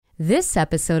This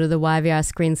episode of the YVR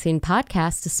Screen Scene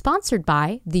podcast is sponsored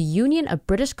by the Union of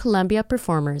British Columbia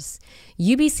Performers.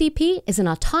 UBCP is an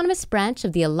autonomous branch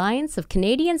of the Alliance of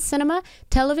Canadian Cinema,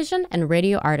 Television, and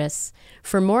Radio Artists.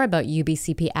 For more about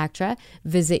UBCP ACTRA,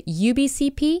 visit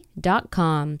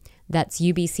ubcp.com. That's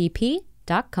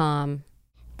ubcp.com.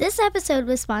 This episode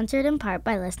was sponsored in part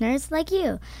by listeners like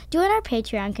you. Join our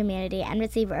Patreon community and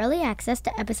receive early access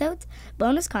to episodes,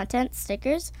 bonus content,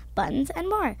 stickers, buttons, and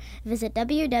more. Visit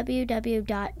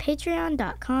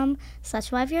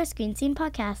www.patreon.com/YVR Screen Scene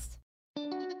Podcast.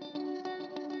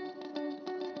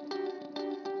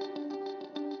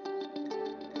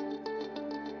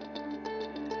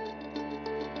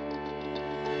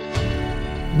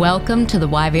 Welcome to the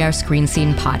YVR Screen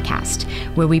Scene podcast,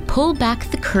 where we pull back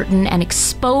the curtain and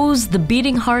expose the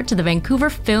beating heart to the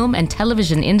Vancouver film and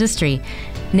television industry,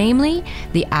 namely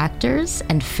the actors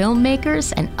and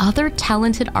filmmakers and other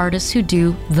talented artists who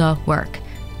do the work.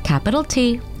 Capital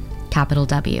T, capital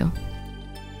W.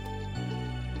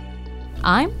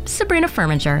 I'm Sabrina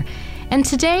Furminger, and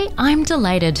today I'm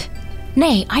delighted,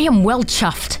 nay, I am well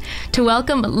chuffed, to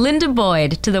welcome Lynda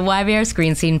Boyd to the YVR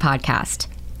Screen Scene podcast.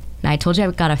 Now, I told you I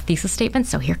got a thesis statement,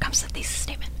 so here comes the thesis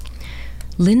statement.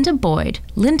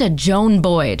 Lynda Joan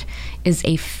Boyd, is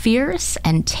a fierce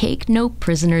and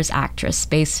take-no-prisoners actress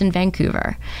based in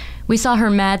Vancouver. We saw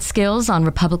her mad skills on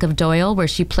Republic of Doyle, where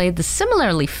she played the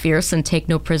similarly fierce and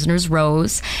take-no-prisoners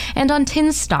Rose, and on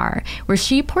Tin Star, where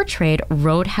she portrayed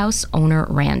Roadhouse owner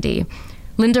Randy.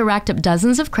 Lynda racked up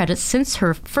dozens of credits since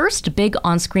her first big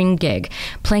on-screen gig,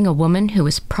 playing a woman who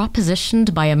was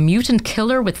propositioned by a mutant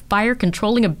killer with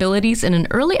fire-controlling abilities in an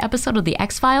early episode of The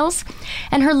X-Files,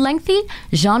 and her lengthy,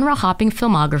 genre-hopping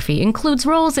filmography includes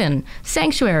roles in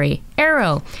Sanctuary,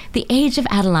 Arrow, The Age of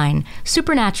Adeline,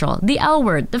 Supernatural, The L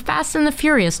Word, The Fast and the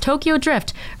Furious, Tokyo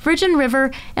Drift, Virgin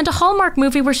River, and a Hallmark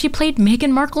movie where she played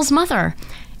Meghan Markle's mother.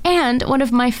 And one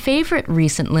of my favorite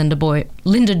recent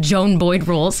Lynda Joan Boyd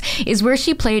roles is where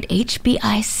she played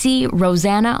HBIC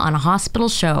Rosanna on a hospital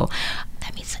show.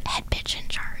 That means head bitch in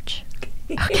charge.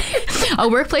 Okay. A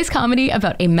workplace comedy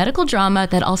about a medical drama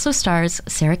that also stars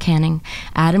Sarah Canning,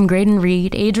 Adam Graydon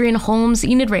Reed, Adrian Holmes,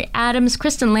 Enid Ray Adams,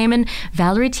 Kristen Lehman,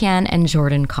 Valerie Tian, and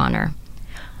Jordan Connor.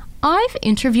 I've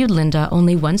interviewed Lynda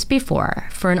only once before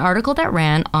for an article that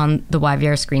ran on the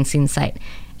YVR Screen Scene site.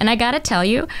 And I gotta tell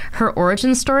you, her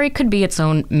origin story could be its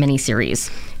own miniseries.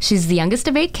 She's the youngest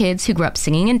of 8 kids who grew up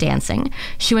singing and dancing.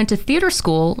 She went to theater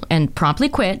school and promptly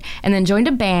quit, and then joined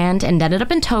a band and ended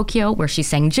up in Tokyo, where she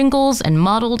sang jingles and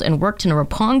modeled and worked in a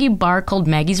roppongi bar called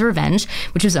Maggie's Revenge,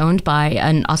 which was owned by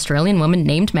an Australian woman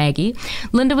named Maggie.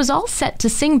 Lynda was all set to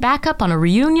sing back up on a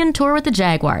reunion tour with the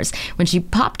Jaguars when she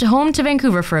popped home to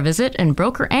Vancouver for a visit and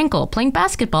broke her ankle playing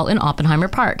basketball in Oppenheimer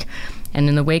Park. And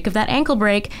in the wake of that ankle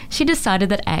break, she decided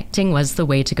that acting was the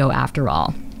way to go after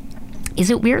all. Is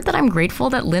it weird that I'm grateful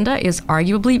that Lynda is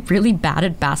arguably really bad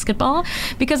at basketball?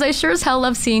 Because I sure as hell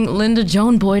love seeing Lynda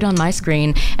Joan Boyd on my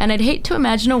screen, and I'd hate to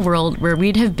imagine a world where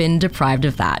we'd have been deprived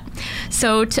of that.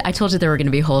 So I told you there were going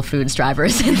to be Whole Foods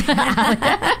drivers in the alley.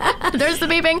 There's the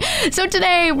beeping. So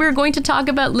today we're going to talk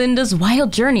about Lynda's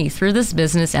wild journey through this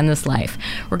business and this life.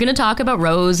 We're going to talk about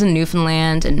Rose and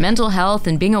Newfoundland and mental health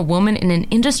and being a woman in an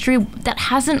industry that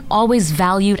hasn't always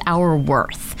valued our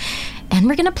worth. And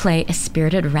we're going to play a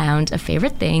spirited round of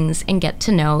favorite things and get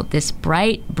to know this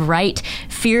bright,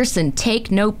 fierce, and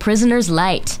take-no-prisoners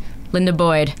light.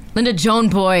 Lynda Joan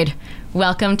Boyd,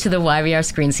 welcome to the YVR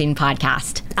Screen Scene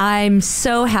podcast. I'm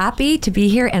so happy to be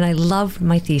here, and I love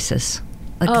my thesis.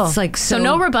 So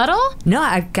no rebuttal? No,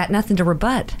 I've got nothing to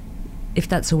rebut, if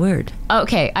that's a word.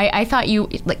 Okay, I thought you,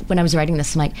 like, when I was writing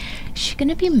this, I'm like, is she going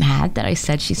to be mad that I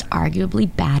said she's arguably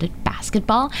bad at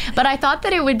basketball? But I thought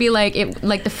that it would be like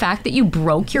the fact that you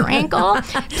broke your ankle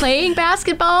playing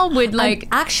basketball would like...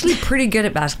 I'm actually pretty good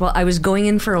at basketball. I was going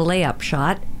in for a layup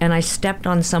shot, and I stepped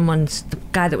on the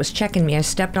guy that was checking me, I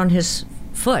stepped on his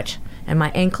foot, and my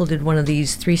ankle did one of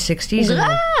these 360s. And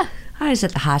I was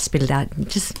at the hospital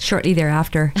just shortly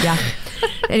thereafter. Yeah.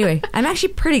 Anyway, I'm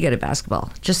actually pretty good at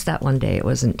basketball. Just that one day it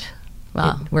wasn't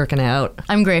working out.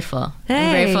 I'm grateful. Hey.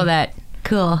 I'm grateful that...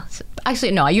 Cool.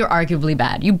 Actually, no, you're arguably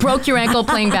bad. You broke your ankle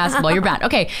playing basketball. You're bad.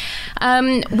 Okay.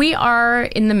 We are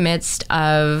in the midst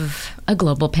of a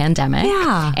global pandemic.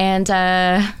 Yeah. And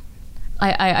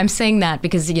I'm saying that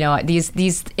because, you know,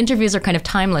 these interviews are kind of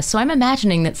timeless. So I'm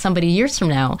imagining that somebody years from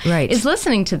now is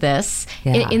listening to this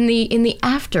in the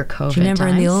after COVID. Do you remember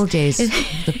times? In the old days,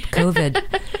 the COVID?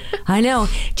 I know.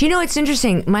 Do you know, it's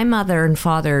interesting. My mother and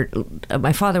father,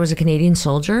 my father was a Canadian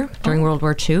soldier during World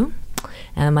War II.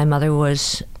 And my mother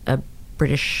was a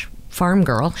British farm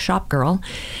girl, shop girl.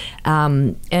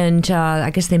 And I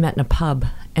guess they met in a pub.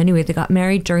 Anyway, they got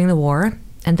married during the war,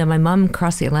 and then my mom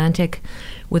crossed the Atlantic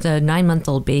with a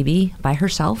 9-month-old baby by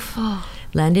herself.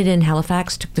 Landed in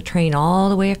Halifax, took the train all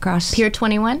the way across. Pier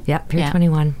 21? Yep, Pier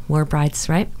 21. War brides,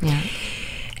 right? Yeah.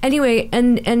 Anyway,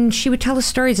 and she would tell us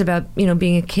stories about, you know,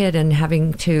 being a kid and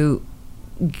having to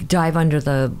dive under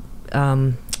the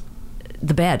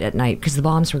bed at night because the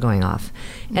bombs were going off.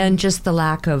 And just the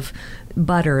lack of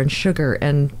butter and sugar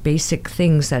and basic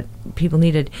things that people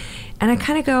needed. And I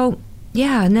kind of go,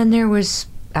 yeah, and then there was,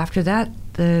 after that,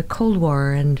 the Cold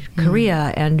War and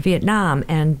Korea and Vietnam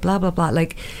and blah, blah, blah.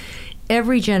 Like,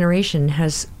 every generation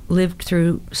has lived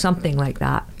through something like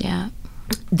that. Yeah.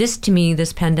 This, to me,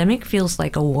 this pandemic feels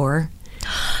like a war.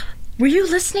 Were you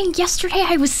listening yesterday?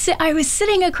 I was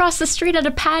sitting across the street at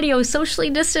a patio, socially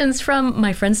distanced from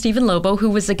my friend Stephen Lobo, who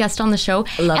was a guest on the show.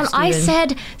 Love Stephen. I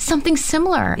said something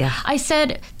similar. Yeah. I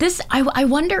said, I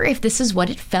wonder if this is what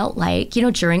it felt like, you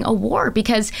know, during a war.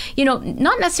 Because, you know,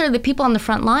 not necessarily the people on the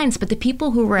front lines, but the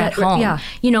people who were at home,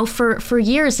 you know, for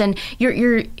years. And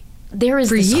there is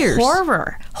this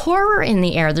horror in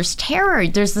the air. There's terror.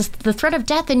 There's the threat of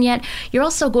death, and yet you're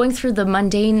also going through the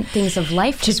mundane things of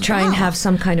life to try and have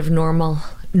some kind of normal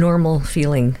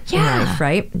feeling in life,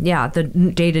 right? Yeah, the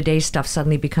day-to-day stuff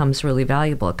suddenly becomes really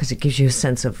valuable because it gives you a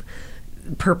sense of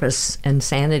purpose and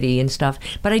sanity and stuff.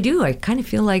 But I kind of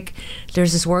feel like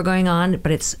there's this war going on,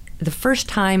 but it's the first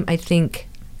time, I think,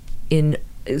 in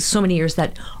so many years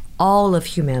that all of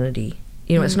humanity,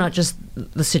 you know, it's not just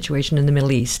the situation in the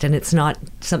Middle East, and it's not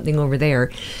something over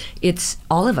there. It's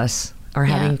all of us are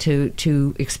having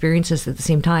to experience this at the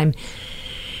same time.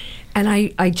 And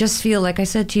I just feel, like I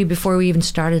said to you before we even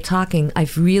started talking, I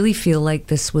really feel like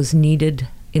this was needed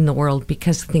in the world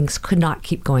because things could not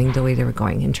keep going the way they were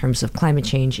going in terms of climate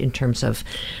change, in terms of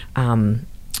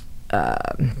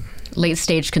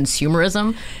late-stage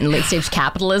consumerism and late-stage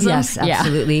capitalism. Yes,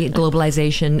 absolutely.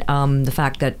 Globalization, the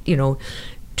fact that, you know,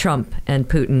 Trump and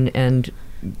Putin and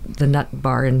the nut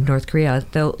bar in North Korea,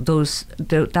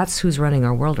 that's who's running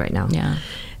our world right now. Yeah.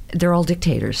 They're all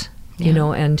dictators, you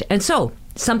know, and so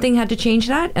something had to change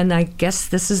that, and I guess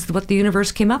this is what the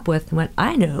universe came up with. Went,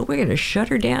 I know, we're going to shut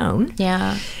her down.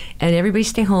 Yeah. And everybody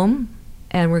stay home,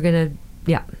 and we're going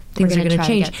to, things are going to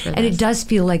change. And it does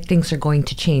feel like things are going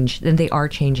to change, and they are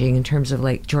changing in terms of,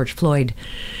 like, George Floyd,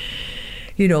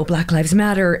 you know, Black Lives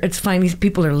Matter. It's finally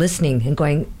people are listening and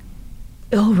going,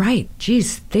 oh, right,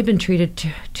 geez, they've been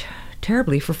treated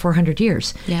terribly for 400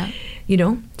 years. Yeah. You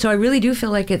know? So I really do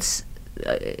feel like it's,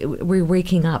 we're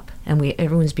waking up, and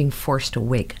everyone's being forced to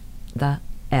wake the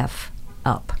F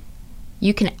up.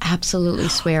 You can absolutely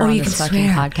swear on this fucking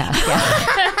podcast.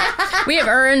 Yeah. We have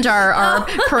earned our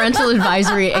parental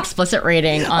advisory explicit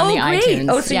rating on the iTunes.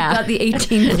 Oh, so you've got the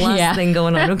 18 plus thing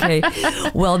going on. Okay.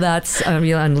 Well, that's,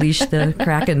 you'll unleash the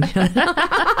Kraken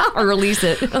or release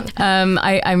it.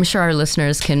 I'm sure our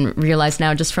listeners can realize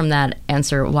now just from that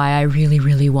answer why I really,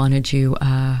 really wanted you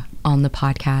on the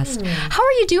podcast. How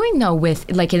are you doing though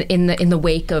with like in the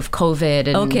wake of COVID?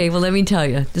 And okay, well, let me tell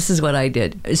you, this is what I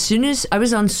did. As soon as I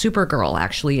was on Supergirl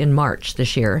actually in March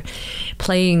this year,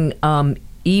 playing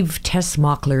Eve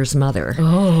Tessmacher's mother.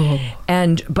 Oh.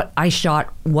 But I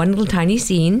shot one little tiny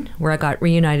scene where I got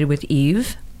reunited with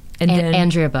Eve. And then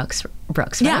Andrea Brooks,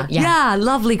 right? Yeah,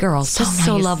 lovely girl. So just nice.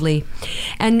 so lovely.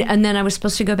 And then I was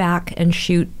supposed to go back and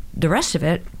shoot the rest of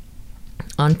it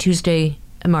on Tuesday,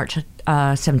 March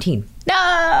 17.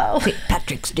 No! St.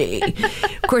 Patrick's Day.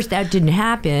 Of course, that didn't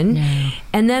happen. No.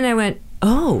 And then I went,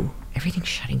 oh, everything's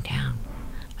shutting down.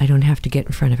 I don't have to get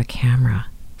in front of a camera.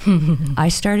 I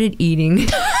started eating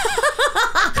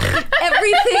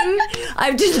everything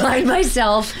I've denied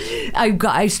myself.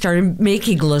 I started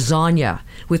making lasagna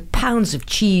with pounds of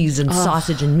cheese and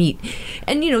sausage and meat.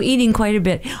 And, you know, eating quite a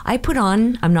bit. I put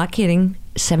on, I'm not kidding,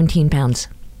 17 pounds.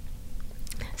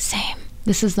 Same.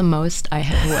 This is the most I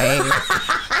have weighed.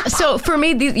 So for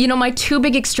me, my two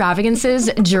big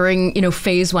extravagances during,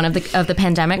 phase one of the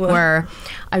pandemic were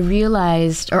I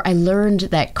learned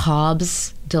that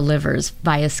Cobb's delivers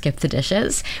via Skip the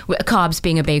Dishes. Cobb's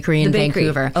being a bakery in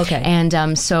Vancouver. Okay.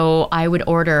 And so I would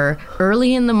order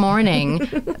early in the morning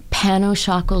pain au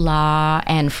chocolat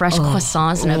and fresh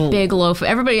croissants and a big loaf.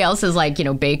 Everybody else is like,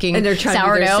 baking and they're trying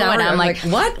sourdough. To do And I'm like,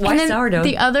 what? Why and then sourdough?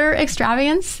 The other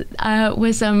extravagance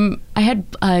was I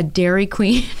had Dairy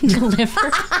Queen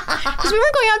delivered because we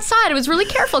weren't going outside. I was really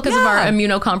careful because of our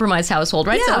immunocompromised household,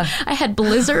 right? Yeah. So I had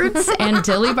blizzards and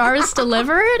dilly bars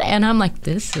delivered, and I'm like,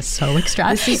 this is so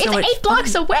extravagant. It's 8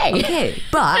 blocks away. Okay,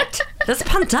 but This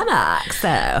pandemic, so.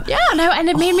 Yeah, no, and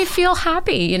it made me feel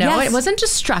happy. You know, Yes. It wasn't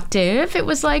destructive. It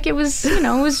was like, it was, you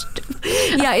know, it was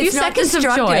Yeah, a few it's not seconds of joy.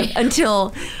 destructive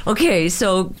until, okay,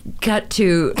 so cut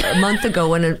to a month ago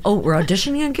when, we're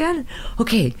auditioning again?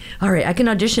 Okay, all right, I can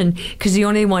audition because the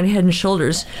only one Head and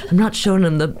Shoulders, I'm not showing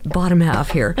them the bottom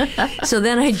half here. So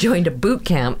then I joined a boot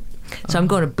camp. So I'm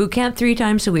going to boot camp 3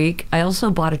 times a week. I also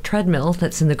bought a treadmill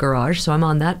that's in the garage, so I'm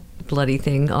on that bloody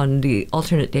thing on the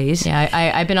alternate days. Yeah,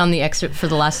 I've been on the for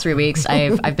the last 3 weeks.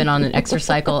 I've been on an exercise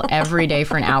cycle every day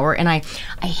for an hour, and I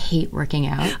hate working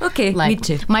out. Okay, like,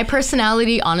 me too. My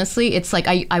personality, honestly, it's like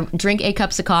I drink 8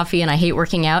 cups of coffee and I hate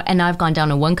working out, and now I've gone down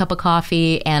to 1 cup of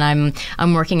coffee and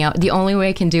I'm working out. The only way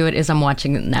I can do it is I'm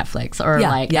watching Netflix or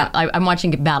I'm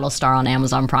watching Battlestar on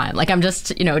Amazon Prime. Like I'm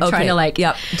just trying to like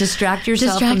distract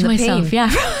yourself from the myself. pain.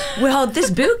 Yeah. Well, this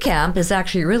boot camp is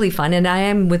actually really fun, and I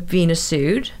am with Vina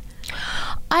Sood.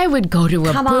 I would go to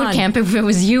a boot camp if it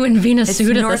was you and Vina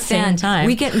Sood at the same time.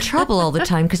 We get in trouble all the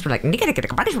time because we're like,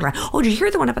 oh, did you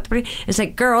hear the one about the party? It's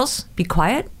like, girls, be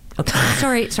quiet.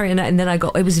 Okay, sorry. And then I go,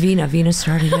 it was Vina. Vina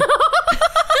started it.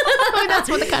 That's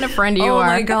what the kind of friend you are. Oh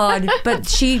my God. But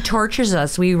she tortures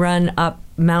us. We run up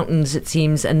mountains, it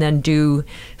seems, and then do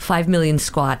 5 million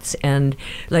squats. And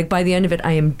like by the end of it,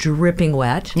 I am dripping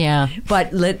wet. Yeah.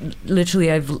 But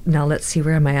literally, now let's see,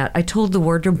 where am I at? I told the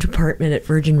wardrobe department at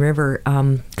Virgin River,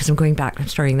 because I'm going back, I'm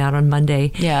starting that on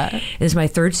Monday. Yeah. It's my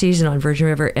 3rd season on Virgin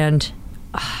River. And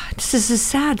this is a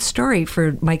sad story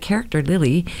for my character,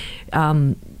 Lily.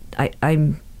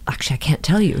 Actually, I can't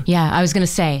tell you. Yeah, I was going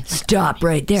to say. Stop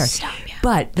right there. Stop, yeah.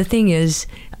 But the thing is,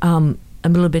 I'm a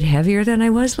little bit heavier than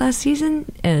I was last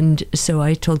season. And so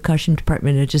I told costume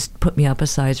department to just put me up a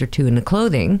size or 2 in the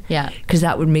clothing. Yeah. Because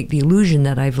that would make the illusion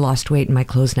that I've lost weight and my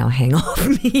clothes now hang off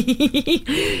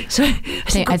me. So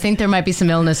I think there might be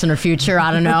some illness in her future.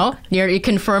 I don't know. You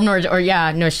confirmed or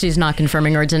no, she's not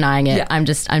confirming or denying it. Yeah. I'm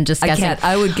just guessing. I can't.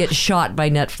 I would get shot by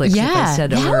Netflix if I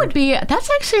said a word. That's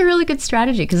actually a really good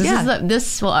strategy because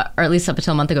this or at least up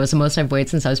until a month ago was the most I've weighed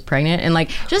since I was pregnant, and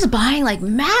like just buying like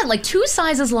mad, like 2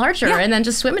 sizes larger and then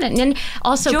just swimming it. And then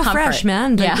also Joe comfort. Fresh,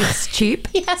 man. Like it's cheap.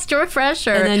 Yes, Joe Fresh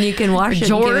and then you can wash it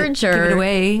George and give it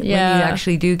away when you Yeah.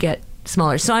 actually do get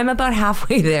smaller. So I'm about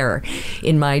halfway there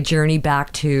in my journey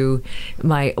back to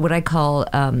my what I call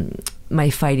my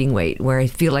fighting weight, where I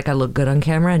feel like I look good on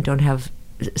camera and don't have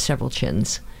several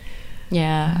chins.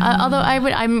 Yeah. Although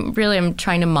I'm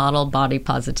trying to model body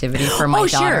positivity for my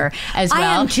daughter as well.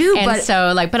 I am too, and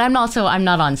so like, but I'm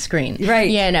not on screen. Right.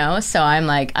 You know, so I'm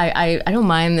like, I don't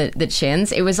mind the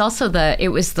chins. It was also the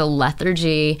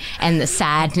lethargy and the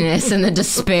sadness and the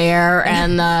despair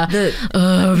and the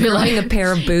having a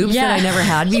pair of boobs that I never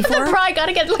had before. You probably got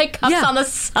to get like cups on the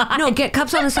side. No, get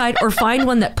cups on the side or find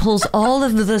one that pulls all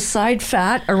of the side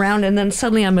fat around, and then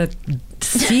suddenly I'm a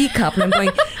C cup, and I'm going,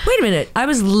 wait a minute, I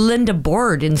was Lynda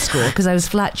Board in school because I was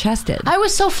flat chested. I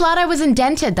was so flat I was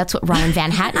indented. That's what Ryan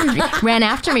Van Hatten ran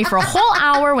after me for a whole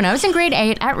hour when I was in grade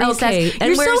 8 at recess. Okay. And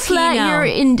You're so where's he flat, now? you're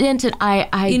indented.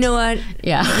 You know what?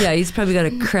 Yeah. He's probably got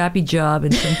a crappy job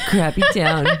in some crappy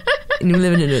town and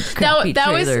living in a crappy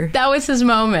trailer. That was his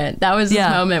moment. That was his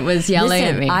moment, was yelling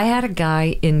at me. I had a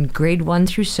guy in grade 1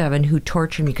 through 7 who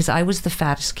tortured me because I was the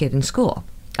fattest kid in school.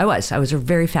 I was a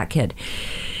very fat kid.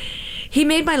 He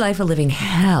made my life a living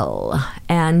hell,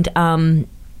 and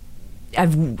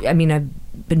I've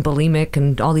been bulimic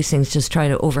and all these things, just trying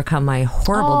to overcome my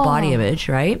horrible body image,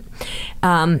 right?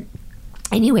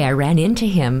 Anyway, I ran into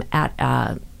him at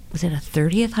was it a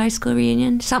 30th high school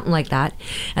reunion, something like that,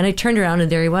 and I turned around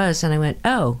and there he was, and I went,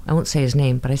 oh, I won't say his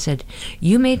name, but I said,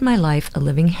 you made my life a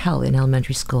living hell in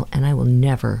elementary school, and I will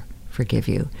never forgive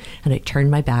you. And I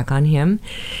turned my back on him.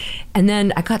 And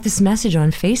then I got this message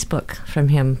on Facebook from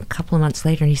him a couple of months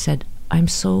later, and he said, I'm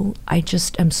so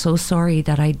sorry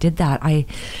that I did that. I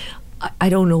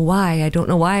don't know why. I don't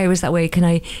know why I was that way. Can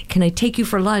I take you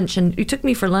for lunch? And he took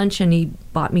me for lunch, and he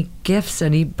bought me gifts,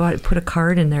 and he put a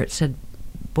card in there. It said,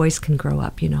 boys can grow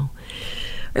up, you know.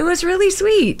 It was really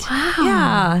sweet.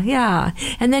 Wow. Yeah.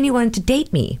 And then he wanted to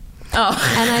date me.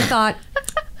 Oh. And I thought,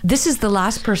 this is the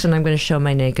last person I'm going to show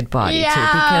my naked body to,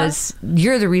 because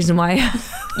you're the reason why I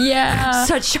have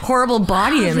such horrible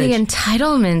body image. The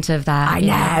entitlement of that. I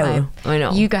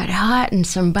know. You got hot and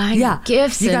some buying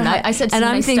gifts, and I said some and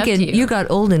I'm nice thinking, stuff to you. got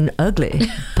old and ugly,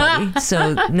 buddy.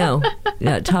 So no,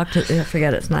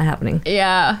 forget it. It's not happening.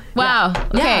 Yeah. Wow. Yeah.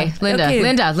 Okay, Yeah.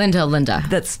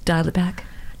 Lynda. Let's dial it back.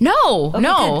 No. Good.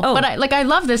 But I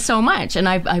love this so much, and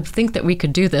I think that we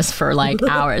could do this for like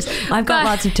hours. I've got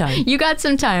lots of time. You got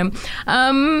some time.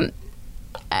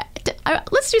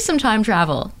 Let's do some time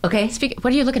travel. Okay.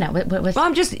 What are you looking at? What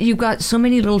Well, you've got so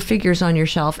many little figures on your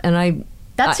shelf, and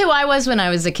That's who I was when I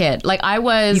was a kid. Like I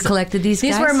was. You collected these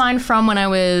These guys? were mine from when I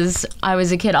was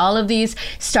a kid. All of these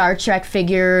Star Trek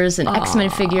figures and X-Men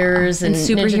figures and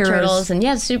superheroes. Ninja Turtles and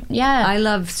yeah. I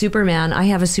love Superman. I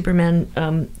have a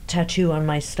Superman tattoo on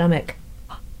my stomach.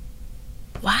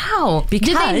 Wow. Did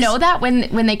Because- they know that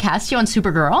when they cast you on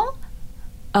Supergirl?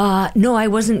 No, I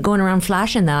wasn't going around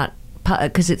flashing that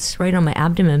because it's right on my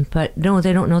abdomen. But no,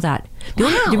 they don't know that.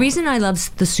 The reason I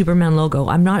love the Superman logo,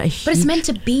 I'm not a huge... But it's meant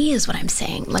to be, is what I'm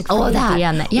saying. Like, that.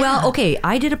 Yeah. Well, okay,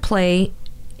 I did a play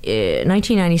in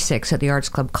 1996 at the Arts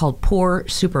Club called Poor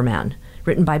Superman,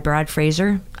 written by Brad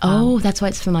Fraser. Oh, that's why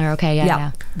it's familiar. Okay,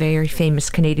 yeah. Very famous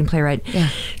Canadian playwright. Yeah.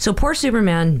 So Poor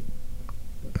Superman,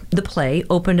 the play,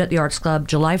 opened at the Arts Club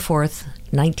July 4th,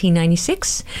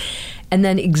 1996. And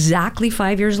then exactly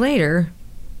 5 years later,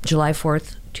 July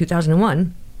 4th,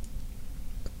 2001,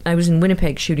 I was in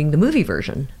Winnipeg shooting the movie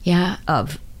version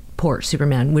of Poor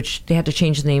Superman, which they had to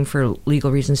change the name for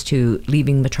legal reasons to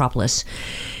Leaving Metropolis.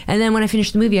 And then when I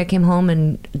finished the movie, I came home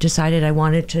and decided I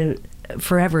wanted to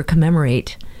forever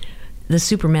commemorate the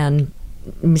Superman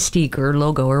mystique or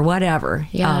logo or whatever.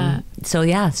 Yeah. So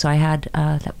I had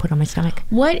that put on my stomach.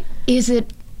 What is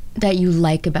it that you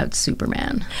like about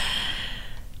Superman?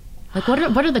 Like,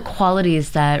 what are the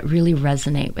qualities that really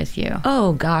resonate with you?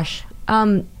 Oh gosh,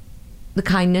 the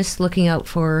kindness, looking out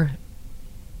for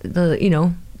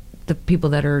the people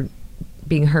that are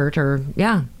being hurt, or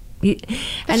Especially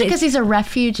because he's a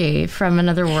refugee from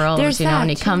another world. There's and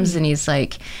he that, comes and he's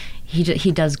like, he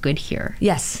does good here.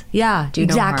 Yes, yeah, Do no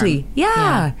exactly, harm.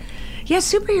 yeah.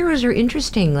 Superheroes are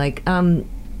interesting, like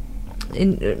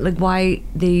why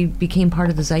they became part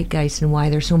of the zeitgeist and why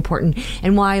they're so important,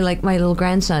 and why, like, my little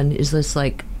grandson is this,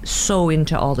 like, so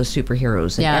into all the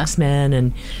superheroes and X-Men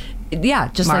and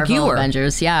just Marvel, like you were.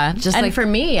 Avengers, and like, for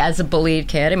me as a bullied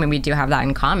kid, I mean, we do have that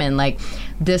in common. Like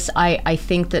this, I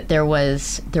think that there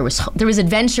was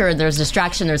adventure, there was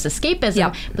distraction, there was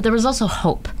escapism, but there was also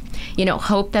hope.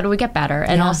 Hope that it would get better.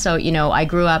 And also, I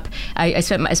grew up, I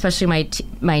spent especially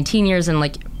my teen years in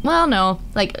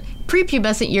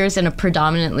prepubescent years in a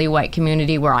predominantly white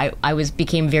community where I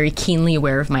became very keenly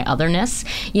aware of my otherness,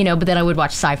 but then I would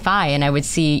watch sci-fi and I would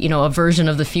see, a version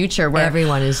of the future where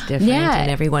everyone is different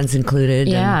and everyone's included.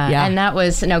 And that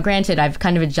was, now granted, I've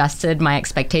kind of adjusted my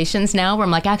expectations now where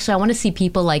I'm like, actually, I want to see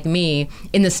people like me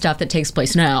in the stuff that takes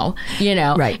place now,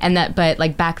 Right. And but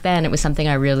like back then it was something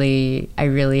I really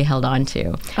held on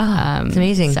to. It's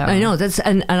amazing. So. I know that's,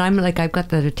 and I'm like, I've got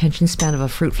the attention span of a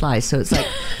fruit fly. So it's like,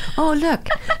 oh, look,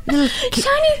 little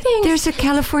shiny things. There's a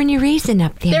California raisin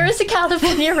up there. There is a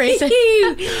California raisin.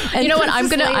 You know what? I'm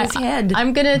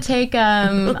gonna take.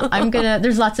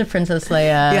 There's lots of Princess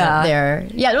Leia there.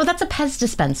 Yeah. Well, that's a Pez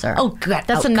dispenser. Oh, good.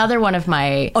 That's another one of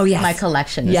my my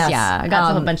collections. Yes. Yeah. I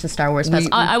got a whole bunch of Star Wars Pez.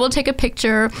 I will take a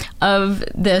picture of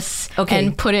this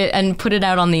and put it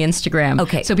out on the Instagram.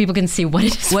 Okay. So people can see what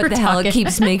it is. What the hell? It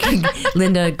keeps making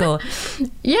Lynda go.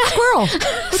 Yeah.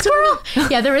 Squirrel.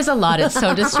 Yeah. There is a lot. It's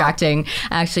so distracting,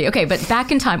 actually. Okay, but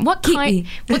back in time, what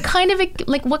kind of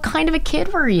a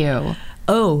kid were you?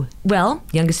 Oh, well,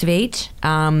 youngest of 8.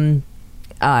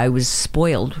 I was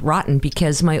spoiled rotten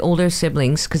because my older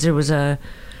siblings, because there's a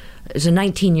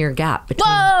 19-year gap between.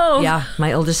 Whoa! Yeah,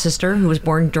 my oldest sister, who was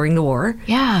born during the war,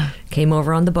 came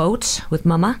over on the boat with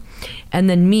Mama, and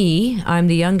then me, I'm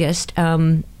the youngest.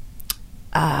 The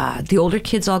older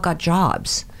kids all got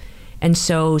jobs. And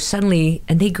so suddenly,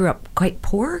 and they grew up quite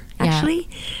poor, actually.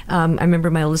 I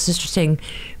remember my oldest sister saying,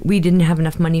 we didn't have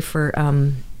enough money for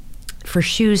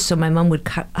shoes, so my mom would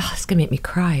cut, it's going to make me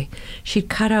cry. She'd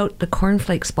cut out the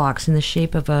cornflakes box in the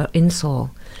shape of an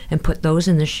insole and put those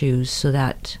in the shoes so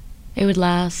that it would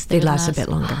last. They'd last a bit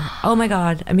longer. Oh my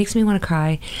God, it makes me want to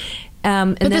cry.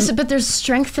 But there's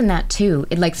strength in that too.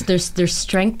 There's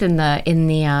strength in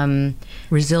the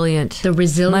resilient. The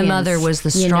resilience. My mother was the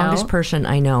strongest person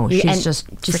I know. She's just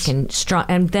freaking strong.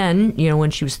 And then, when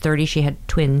she was 30, she had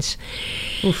twins.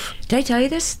 Oof. Did I tell you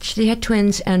this? She had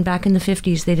twins, and back in the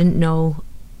 50s, they didn't know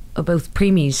about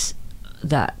preemies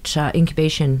that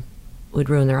incubation would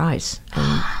ruin their eyes.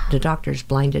 And the doctors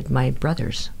blinded my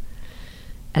brothers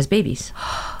as babies.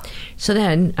 So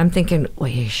then I'm thinking, well,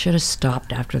 you should have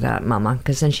stopped after that, Mama,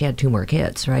 because then she had 2 more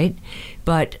kids, right?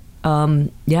 But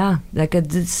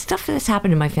the stuff that's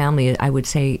happened in my family, I would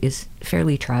say, is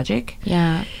fairly tragic.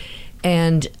 Yeah.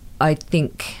 And I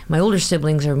think my older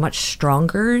siblings are much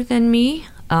stronger than me,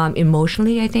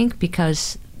 emotionally, I think,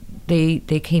 because they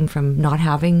came from not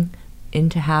having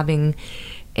into having,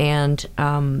 and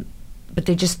but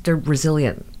they're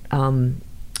resilient.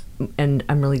 And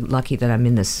I'm really lucky that I'm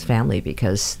in this family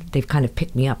because they've kind of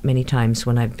picked me up many times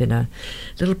when I've been a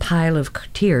little pile of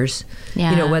tears.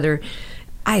 Yeah. Whether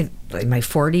in my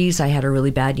 40s, I had a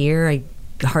really bad year. I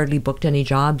hardly booked any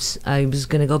jobs. I was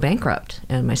going to go bankrupt.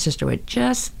 And my sister would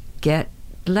just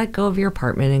let go of your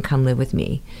apartment and come live with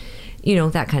me. You know,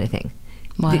 that kind of thing.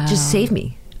 Wow. It just saved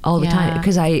me all the time.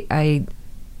 Because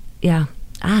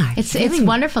it's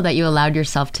wonderful that you allowed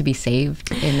yourself to be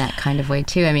saved in that kind of way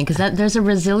too. I mean, because there's a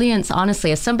resilience,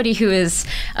 honestly, as somebody who is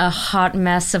a hot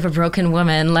mess of a broken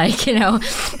woman, like, you know,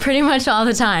 pretty much all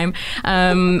the time.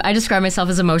 I describe myself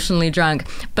as emotionally drunk,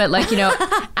 but like, you know,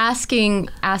 asking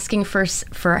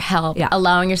for help,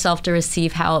 allowing yourself to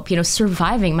receive help, you know,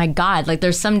 surviving. My God, like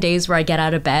there's some days where I get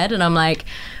out of bed and I'm like,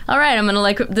 all right, I'm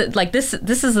gonna this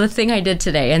is the thing I did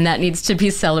today, and that needs to be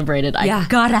celebrated. I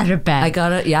got out of bed.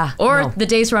 The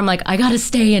days where I'm like, I gotta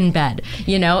stay in bed,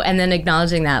 you know, and then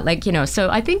acknowledging that, like, you know. So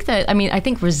I think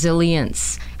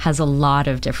resilience has a lot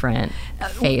of different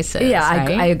faces. Yeah,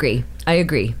 right? I agree.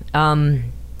 So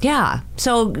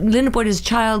Lynda Boyd as a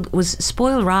child was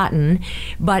spoiled rotten,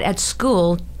 but at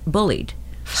school bullied.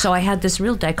 So I had this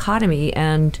real dichotomy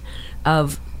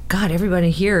of God, everybody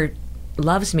here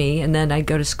loves me, and then I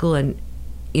go to school and,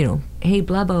 you know, hey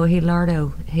Blubbo, hey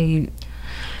Lardo, hey.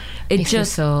 It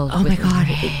just, oh my God.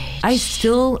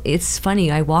 It's funny.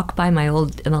 I walk by my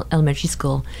old elementary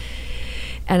school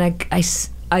and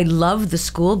I love the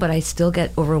school, but I still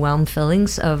get overwhelmed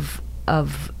feelings of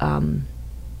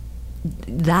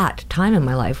that time in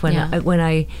my life when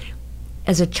I,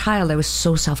 as a child, I was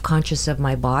so self-conscious of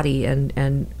my body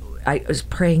and I was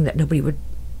praying that nobody would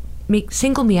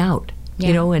single me out,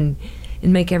 you know, and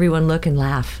make everyone look and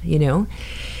laugh, you know.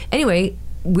 Anyway,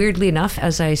 weirdly enough,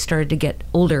 as I started to get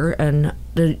older and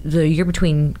the year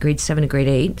between grade 7 and grade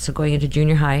 8, so going into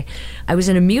junior high, I was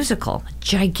in a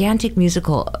gigantic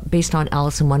musical based on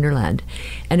Alice in Wonderland.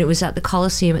 And it was at the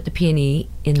Coliseum at the Peony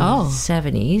in the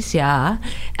 70s,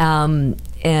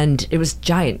 and it was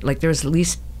giant. Like there was at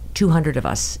least 200 of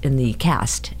us in the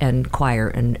cast and choir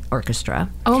and orchestra.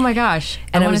 Oh my gosh.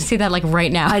 And I want to see that like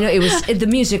right now. I know, the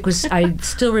music was, I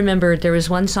still remember there was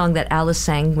one song that Alice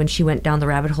sang when she went down the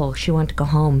rabbit hole. She wanted to go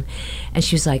home. And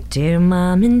she was like, dear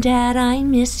Mom and Dad, I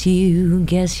miss you.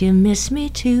 Guess you miss me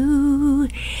too.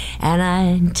 And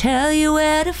I'd tell you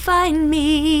where to find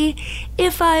me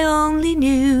if I only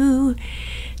knew.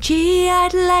 Gee,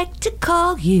 I'd like to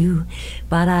call you,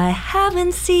 but I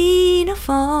haven't seen a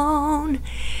phone.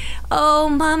 Oh,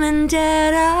 Mom and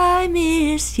Dad, I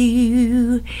miss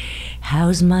you.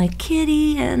 How's my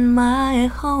kitty and my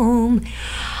home?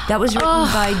 That was written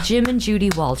by Jim and Judy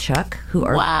Walchuk, who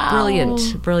are brilliant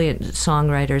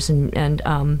songwriters,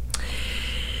 and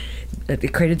they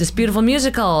created this beautiful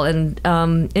musical. And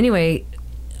anyway,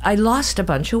 I lost a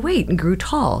bunch of weight and grew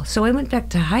tall. So I went back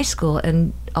to high school,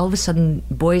 and all of a sudden,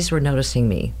 boys were noticing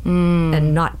me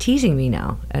and not teasing me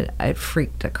now. It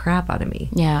freaked the crap out of me.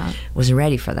 Yeah. Wasn't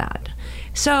ready for that.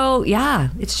 So, yeah,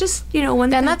 it's just, you know,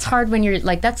 then that's hard when you're,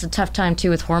 like, that's a tough time, too,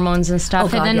 with hormones and stuff. Oh,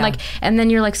 God, and then, and then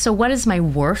you're like, so what is my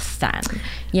worth then?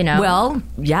 You know? Well,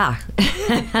 yeah.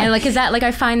 And, like, is that, like,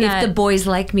 I find that... If the boys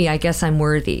like me, I guess I'm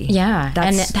worthy. Yeah.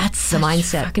 That's the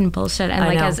mindset. Fucking bullshit. And,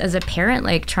 like, as a parent,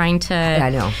 like, trying to... I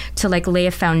know. To, like, lay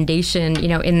a foundation, you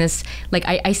know, in this... Like,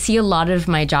 I see a lot of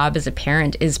my job as a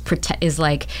parent is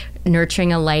like,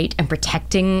 nurturing a light and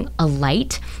protecting a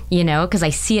light, you know, because I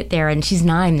see it there, and she's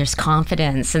 9, there's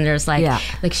confidence, and there's like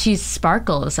she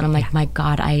sparkles, and I'm like, my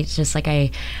God, I just like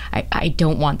I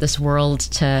don't want this world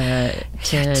to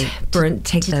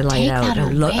take the light out or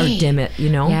dim it,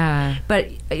 you know. Yeah. But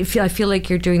I feel like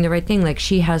you're doing the right thing. Like,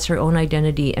 she has her own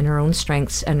identity and her own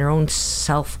strengths and her own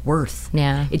self-worth.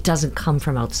 Yeah. It doesn't come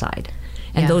from outside.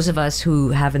 And those of us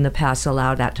who have in the past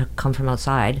allowed that to come from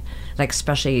outside, like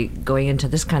especially going into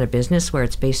this kind of business where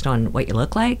it's based on what you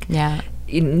look like. Yeah.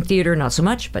 In theater, not so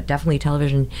much, but definitely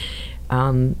television.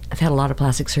 I've had a lot of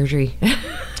plastic surgery.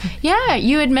 Yeah,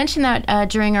 you had mentioned that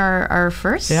during our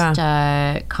first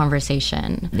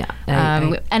conversation. Yeah.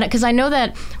 And because I know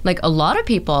that like a lot of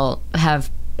people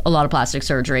have a lot of plastic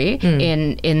surgery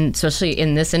in especially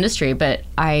in this industry, but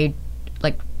I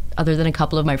like, other than a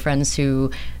couple of my friends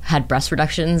who had breast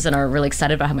reductions and are really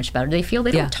excited about how much better they feel,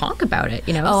 they don't talk about it,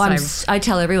 you know? Oh, I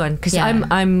tell everyone, because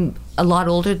I'm a lot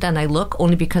older than I look,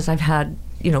 only because I've had,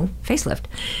 you know, facelift.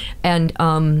 And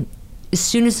as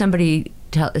soon as somebody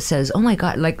says, oh my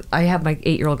God, like I have my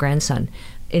 8-year-old grandson,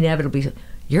 inevitably,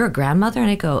 you're a grandmother?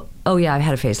 And I go, oh yeah, I've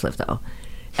had a facelift though.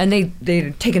 And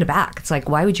they're taken aback. It's like,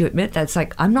 why would you admit that? It's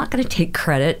like, I'm not going to take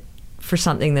credit for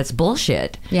something that's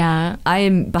bullshit. Yeah. I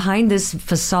am behind this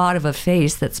facade of a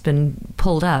face that's been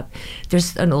pulled up.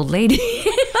 There's an old lady.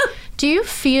 Do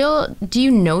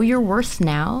you know your worth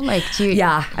now? Like,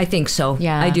 Yeah, I think so.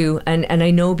 Yeah. I do. And I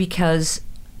know because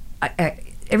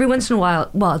every once in a while,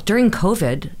 well, during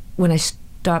COVID, when I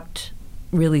stopped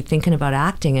really thinking about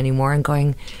acting anymore and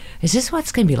going, is this what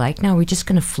it's going to be like now? Are we just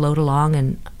going to float along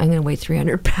and I'm going to weigh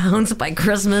 300 pounds by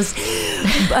Christmas?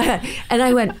 And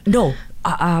I went, no.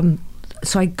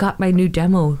 So I got my new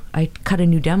demo. I cut a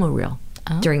new demo reel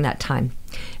during that time.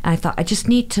 And I thought, I just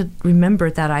need to remember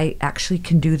that I actually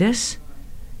can do this.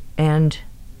 And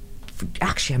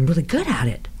actually, I'm really good at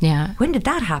it. Yeah. When did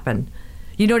that happen?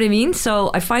 You know what I mean? So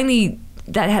I finally,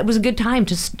 that was a good time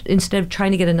to, instead of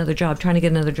trying to get another job,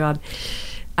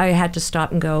 I had to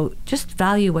stop and go, just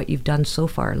value what you've done so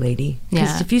far, lady.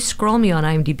 Because if you scroll me on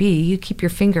IMDb, you keep your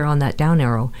finger on that down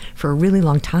arrow for a really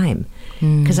long time.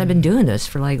 Because I've been doing this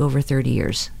for like over 30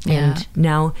 years. Yeah. And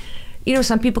now, you know,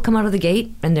 some people come out of the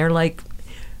gate and they're like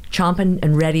chomping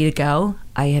and ready to go.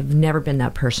 I have never been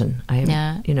that person.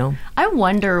 You know. I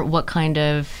wonder what kind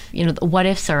of, you know, the what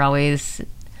ifs are always...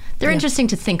 They're interesting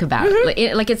to think about.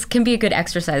 Like it can be a good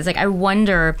exercise. Like I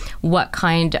wonder what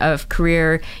kind of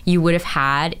career you would have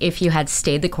had if you had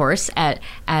stayed the course at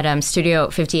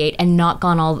Studio 58 and not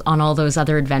gone on all those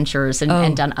other adventures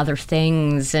and done other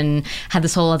things and had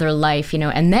this whole other life, you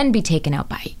know, and then be taken out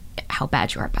by how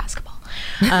bad you are at basketball.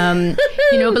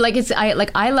 You know, but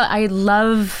like I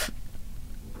love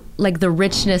like the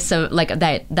richness of like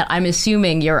that I'm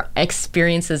assuming your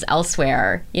experiences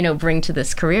elsewhere, you know, bring to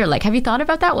this career. Like, have you thought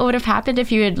about that? What would have happened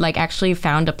if you had like actually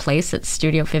found a place at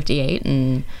Studio 58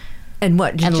 and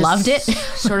what and loved it?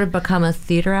 Sort of become a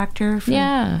theater actor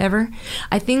ever?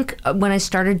 I think when I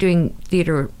started doing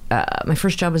theater, my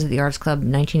first job was at the Arts Club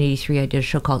in 1983. I did a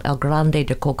show called El Grande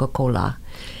de Coca-Cola.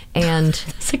 And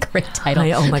it's a great title.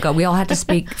 Oh my God, we all had to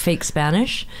speak fake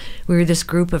Spanish. We were this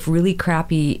group of really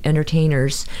crappy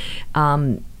entertainers,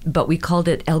 but we called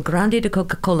it El Grande de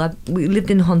Coca-Cola. We lived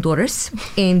in Honduras,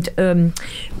 and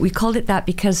we called it that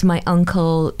because my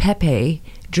uncle Pepe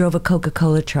drove a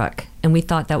Coca-Cola truck, and we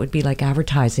thought that would be like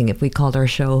advertising if we called our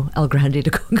show El Grande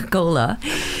de Coca-Cola.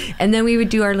 And then we would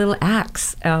do our little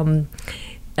acts.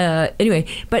 Anyway,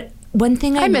 but one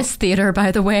thing I miss theater,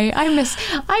 by the way. I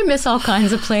miss all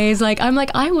kinds of plays. Like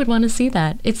I would want to see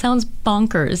that. It sounds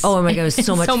bonkers. Oh my God, it was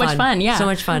so much fun. So much fun, yeah. So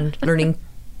much fun learning.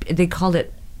 They called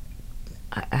it,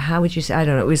 how would you say? I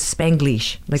don't know. It was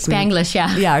Spanglish. Like Spanglish,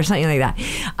 yeah. Yeah, or something like that.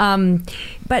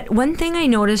 But one thing I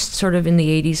noticed sort of in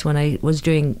the 80s when I was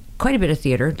doing quite a bit of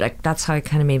theater, like that's how I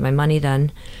kind of made my money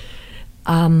then.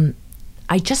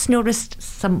 I just noticed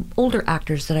some older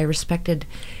actors that I respected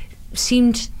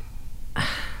seemed...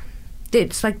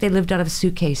 It's like they lived out of a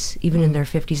suitcase, even in their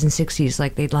 50s and 60s.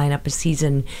 Like they'd line up a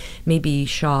season, maybe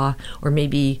Shaw, or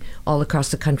maybe all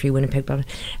across the country, Winnipeg. And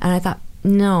I thought,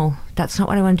 no, that's not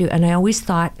what I want to do. And I always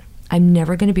thought, I'm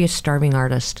never going to be a starving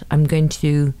artist.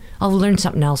 I'll learn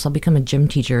something else. I'll become a gym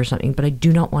teacher or something, but I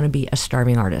do not want to be a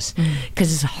starving artist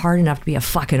because it's hard enough to be a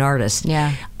fucking artist.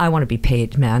 Yeah. I want to be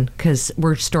paid, man, because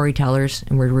we're storytellers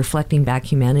and we're reflecting back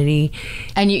humanity.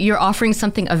 And you're offering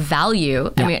something of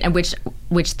value. Yeah. I mean,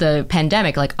 which the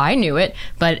pandemic, like I knew it,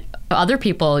 but other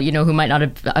people, you know, who might not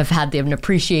have had an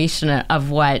appreciation of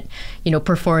what, you know,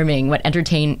 performing, what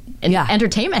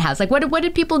entertainment has. Like, what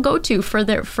did people go to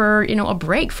for you know, a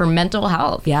break, for mental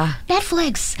health? Yeah.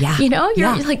 Netflix. Yeah. You know,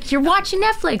 you're watching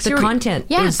Netflix. The content.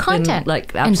 Yeah, has content. Been,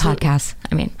 like, and podcasts.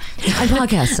 I mean. And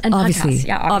podcasts, and obviously. Podcasts.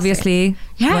 Yeah, obviously.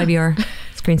 Yeah. YBR.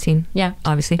 Screen scene. Yeah.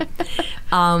 Obviously.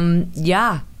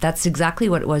 Yeah, that's exactly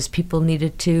what it was. People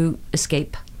needed to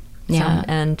escape. Yeah.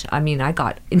 And I mean, I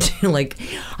got into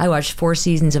I watched 4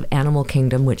 seasons of Animal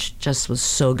Kingdom, which just was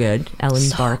so good. Ellen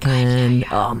Barkin. Good,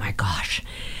 yeah. Oh my gosh.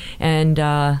 And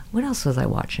what else was I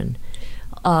watching?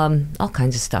 All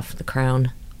kinds of stuff. The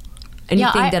Crown.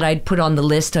 Anything that I'd put on the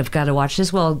list, I've got to watch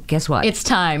this. Well, guess what? It's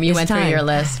time. You went through your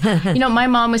list. You know, my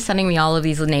mom was sending me all of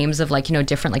these names of different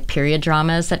different period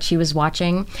dramas that she was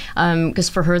watching. Because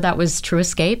for her that was True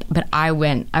Escape, but I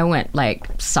went like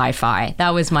sci-fi.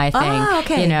 That was my thing. Oh,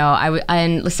 okay. You know,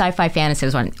 and sci-fi fantasy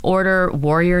was one. Order,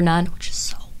 Warrior Nun, which is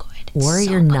so good.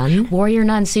 Warrior Nun? Warrior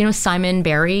Nun. So, you know, Simon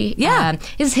Barry. Yeah.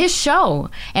 Is his show.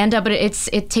 And but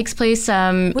it takes place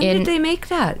when did they make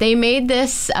that? They made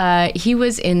this, he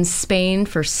was in Spain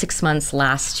for 6 months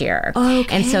last year.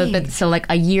 Okay. And so like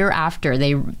a year after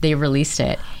they released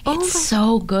it. It's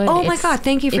so good. Oh my God,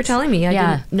 thank you for telling me.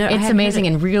 It's amazing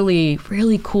and really,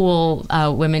 really cool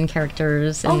women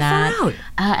characters in that. Far out.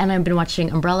 And I've been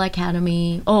watching Umbrella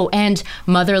Academy. Oh, and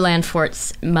Motherland Fort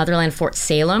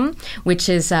Salem, which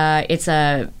is it's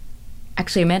a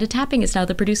Actually, Amanda Tapping is now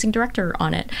the producing director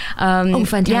on it.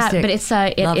 Fantastic!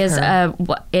 Yeah,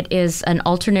 but it is an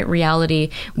alternate reality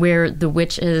where the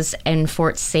witches in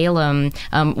Fort Salem,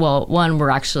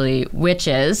 were actually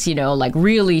witches, like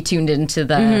really tuned into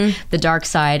the dark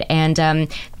side, and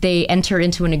they enter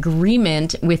into an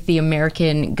agreement with the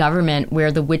American government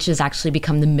where the witches actually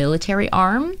become the military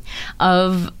arm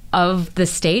of the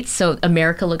states, so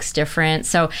America looks different.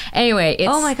 So anyway,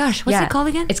 it's... Oh my gosh, what's it called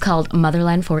again? It's called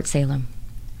Motherland Fort Salem.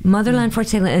 Motherland Fort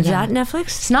Salem. Is that Netflix?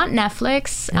 It's not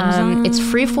Netflix. It's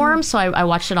freeform, so I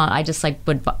watched it on... I just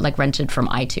would rent it from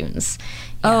iTunes.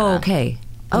 Yeah. Oh, okay.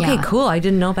 Okay, cool. I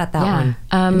didn't know about that one.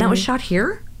 And that was shot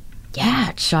here? Yeah,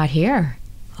 it's shot here.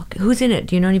 Okay. Who's in it?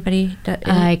 Do you know anybody?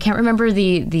 I can't remember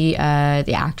the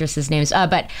actress's names,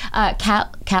 but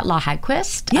Kat Law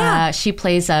Hagquist. Yeah, she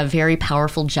plays a very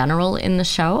powerful general in the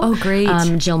show. Oh, great.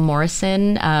 Jill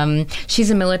Morrison.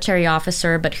 She's a military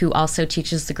officer, but who also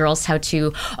teaches the girls how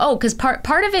to. Oh, because part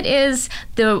of it is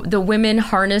the women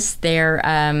harness their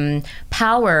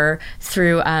power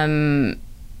through.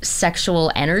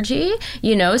 Sexual energy,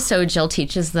 so Jill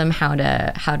teaches them how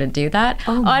to do that.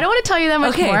 Oh, I don't want to tell you that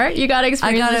much more. You got to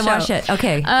experience the show. I got to watch it.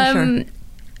 Okay, for sure.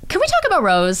 Can we talk about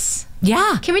Rose?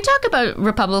 Yeah. Can we talk about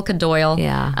Republic of Doyle?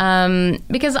 Yeah.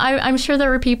 Because I'm sure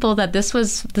there were people that this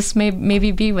might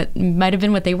have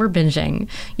been what they were binging,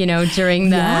 during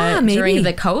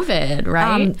the COVID,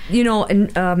 right?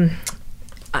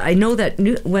 I know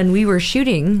that when we were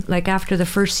shooting, like after the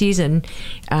first season,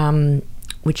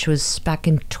 which was back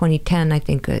in 2010, I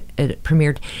think it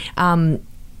premiered.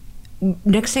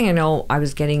 Next thing I know, I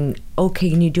was getting,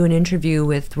 can you do an interview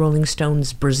with Rolling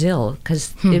Stone's Brazil?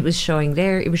 Because it was showing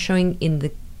there. It was showing in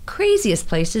the craziest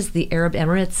places, the Arab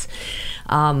Emirates,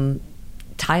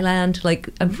 Thailand.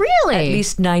 Really? At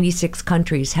least 96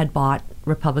 countries had bought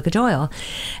Republic of Doyle.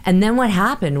 And then what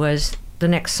happened was the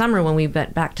next summer when we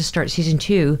went back to start season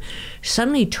 2,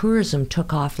 suddenly tourism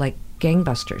took off like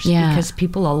gangbusters, because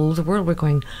people all over the world were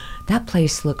going, that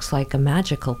place looks like a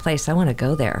magical place. I want to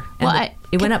go there. And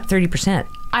it went up 30%.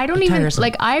 I don't even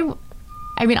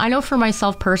I mean, I know for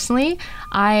myself personally,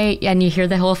 and you hear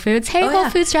the Whole Foods. Hey, Whole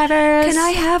Foods drivers. Can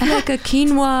I have like a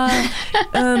quinoa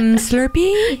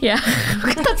Slurpee? Yeah.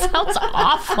 That sounds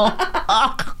awful.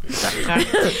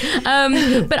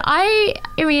 But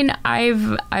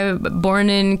I've born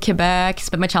in Quebec,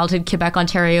 spent my childhood in Quebec,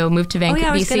 Ontario, moved to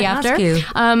Vancouver, BC after. Ask you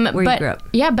where you grew up.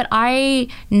 Yeah, but I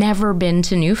never been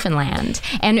to Newfoundland.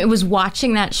 And it was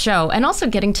watching that show and also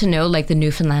getting to know the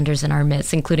Newfoundlanders in our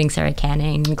midst, including Sarah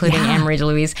Canning, including Anne-Marie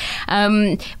Louise,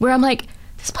 where I'm like,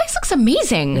 this place looks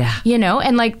amazing, and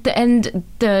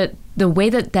the way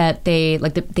that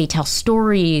they tell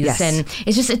stories, and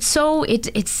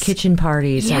it's kitchen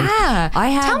parties. Yeah,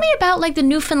 tell me about the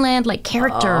Newfoundland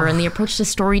character and the approach to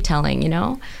storytelling.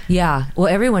 Yeah, well,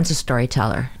 everyone's a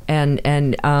storyteller, and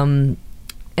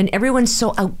everyone's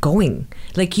so outgoing.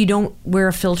 You don't wear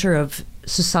a filter of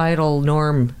societal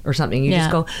norm or something. You just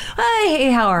go,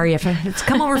 hey, how are you?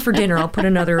 Come over for dinner. I'll put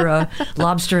another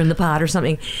lobster in the pot or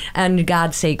something. And for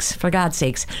God's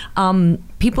sakes,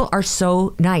 people are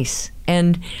so nice.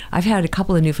 And I've had a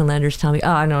couple of Newfoundlanders tell me,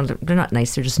 oh, no, they're not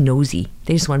nice. They're just nosy.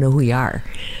 They just want to know who you are.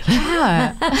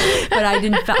 Yeah. But I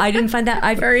didn't find that.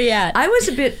 I was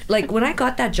a bit, when I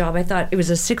got that job, I thought it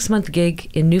was a 6-month gig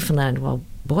in Newfoundland. Well,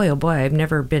 boy, oh boy, I've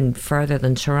never been farther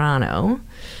than Toronto.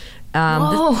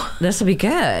 This will be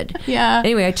good. Yeah.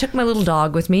 Anyway, I took my little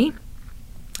dog with me.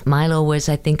 Milo was,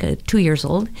 I think, 2 years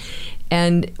old.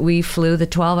 And we flew the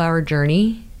 12-hour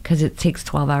journey, because it takes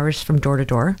 12 hours from door to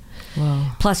door. Whoa.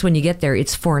 Plus, when you get there,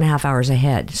 it's 4.5 hours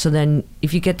ahead. So then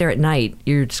if you get there at night,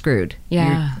 you're screwed.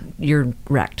 Yeah. You're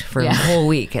wrecked for a whole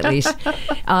week, at least.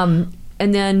 And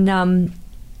then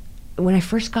when I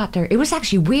first got there, it was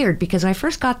actually weird, because when I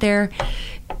first got there,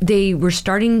 they were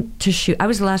starting to shoot. I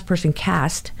was the last person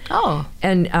cast. Oh.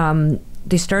 And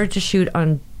they started to shoot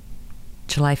on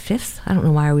July 5th. I don't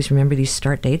know why I always remember these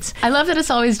start dates. I love that it's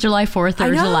always July 4th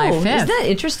or July 5th. Isn't that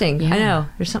interesting? Yeah. I know.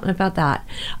 There's something about that.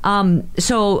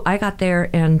 So I got there,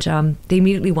 and they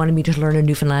immediately wanted me to learn a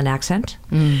Newfoundland accent.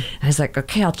 I was like,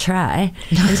 okay, I'll try.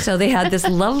 And so they had this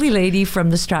lovely lady from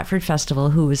the Stratford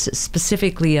Festival who was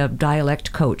specifically a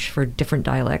dialect coach for different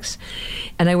dialects.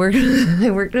 And I worked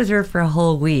with her for a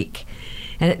whole week.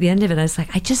 And at the end of it, I was like,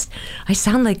 I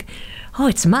sound like, oh,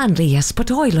 it's manly, yes,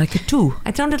 but I like it too.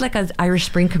 It sounded like an Irish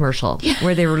Spring commercial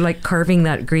where they were carving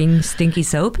that green stinky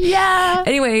soap. Yeah.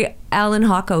 Anyway, Alan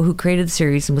Hocko, who created the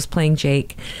series and was playing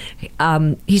Jake,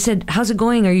 he said, how's it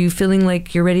going? Are you feeling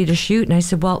like you're ready to shoot? And I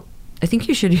said, well, I think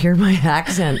you should hear my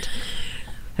accent.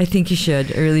 I think you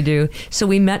should. I really do. So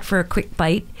we met for a quick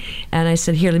bite, and I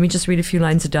said, here, let me just read a few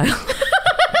lines of dialogue.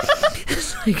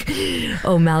 like,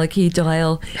 oh, Malachi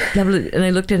Doyle. Blah, blah. And I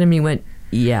looked at him and he went,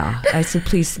 yeah. I said,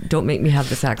 please don't make me have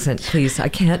this accent. Please, I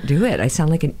can't do it. I sound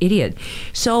like an idiot.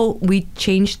 So we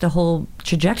changed the whole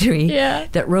trajectory. Yeah.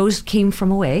 That Rose came from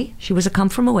away. She was a come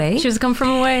from away. She was come from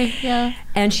away, yeah.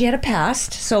 And she had a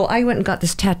past. So I went and got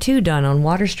this tattoo done on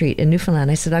Water Street in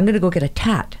Newfoundland. I said, I'm going to go get a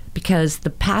tat because the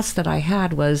past that I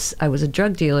had was I was a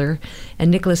drug dealer, and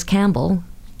Nicholas Campbell,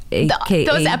 AKA...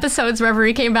 Those episodes wherever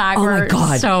he came back were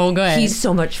so good. He's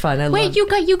so much fun. Wait, you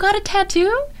got a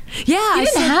tattoo? Yeah, you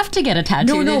didn't have to get a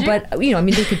tattoo. No, did you? but I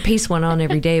mean, they could paste one on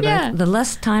every day. But Yeah. the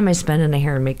less time I spend in a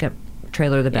hair and makeup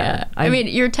trailer, the better. Yeah. I mean,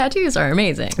 your tattoos are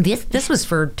amazing. This was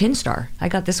for Tin Star. I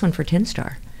got this one for Tin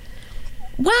Star.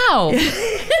 Wow,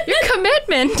 your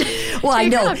commitment. Well, I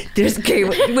know. There's okay.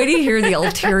 When do you hear the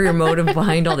ulterior motive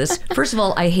behind all this? First of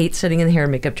all, I hate sitting in the hair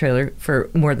and makeup trailer for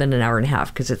more than an hour and a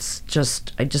half because it's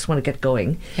just I just want to get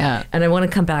going. Yeah, and I want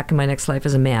to come back in my next life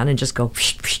as a man and just go.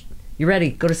 Psh, psh, you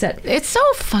ready? Go to set. It's so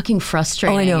fucking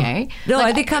frustrating. Oh, I know. Eh? No,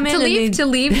 like, they come in to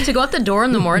leave to go out the door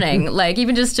in the morning, like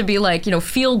even just to be like,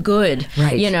 feel good.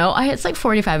 Right. It's like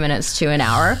 45 minutes to an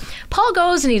hour. Paul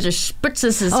goes and he just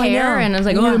spritzes his hair, and I was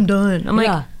like, Yeah. I'm done. I'm like,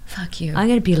 Yeah. fuck you. I'm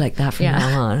gonna be like that from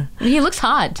now on. He looks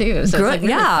hot too, so Good, it's like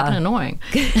really yeah. fucking annoying.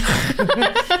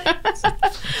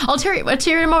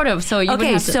 Ulterior motive. So you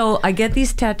Okay, so I get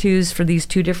these tattoos for these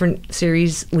two different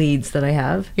series leads that I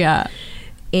have. Yeah.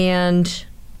 And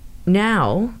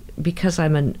now, because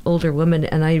I'm an older woman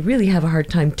and I really have a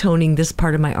hard time toning this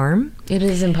part of my arm, It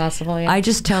is impossible. Yeah. I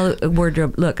just tell a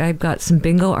wardrobe, look, I've got some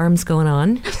bingo arms going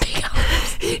on.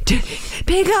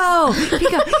 Bingo!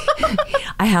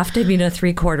 I have to be in a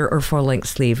 3/4 or full-length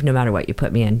sleeve, no matter what you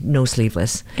put me in. No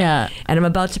sleeveless. Yeah. And I'm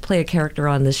about to play a character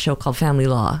on this show called Family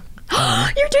Law.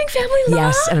 You're doing Family Law?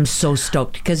 Yes, and I'm so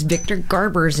stoked because Victor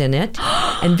Garber's in it.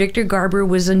 And Victor Garber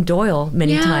was in Doyle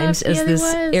many times as this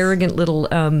arrogant little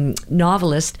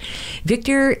novelist.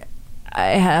 Victor,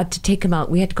 I had to take him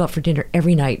out. We had to go out for dinner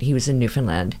every night he was in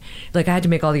Newfoundland. Like, I had to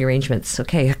make all the arrangements.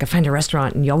 Okay, I could find a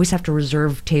restaurant, and you always have to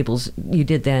reserve tables. You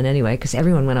did then anyway, because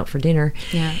everyone went out for dinner.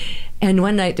 Yeah. And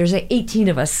one night, there's like 18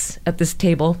 of us at this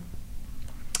table,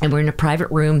 and we're in a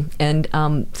private room, and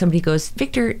somebody goes,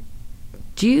 Victor,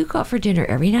 do you go out for dinner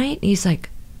every night? And he's like,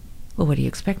 well, what do you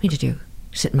expect me to do?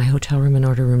 Sit in my hotel room and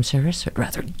order room service? I'd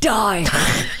rather die.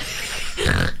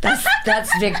 That's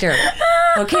Victor.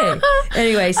 Okay.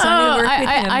 Anyway, so I'm going to work with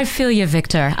him. I feel you,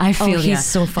 Victor. I feel you. He's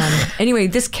so fun. Anyway,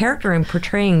 this character I'm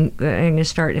portraying, I'm going to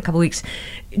start in a couple weeks.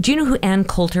 Do you know who Ann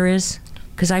Coulter is?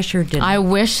 Because I sure didn't. I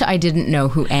wish I didn't know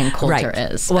who Ann Coulter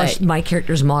is. Well, my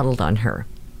character's modeled on her.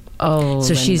 Oh,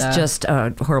 so Lynda. She's just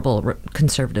a horrible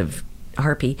conservative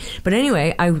harpy. But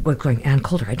anyway, I was going, Ann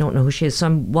Coulter, I don't know who she is. So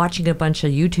I'm watching a bunch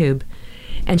of YouTube,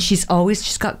 and she's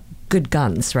got good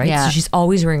guns, right? Yeah. So she's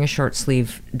always wearing a short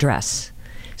sleeve dress.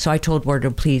 So I told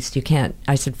wardrobe, please, you can't.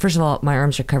 I said, first of all, my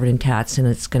arms are covered in tats, and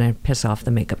it's going to piss off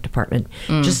the makeup department.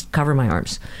 Just cover my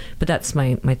arms. But that's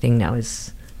my thing now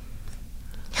is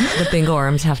the bingo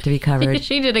arms have to be covered.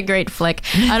 She did a great flick.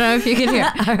 I don't know if you can hear,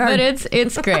 but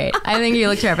it's great. I think you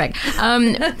look terrific.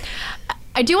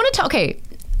 I do want to talk. Okay,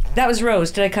 that was Rose.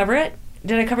 Did I cover it?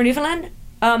 Did I cover Newfoundland?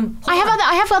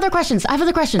 I have other questions.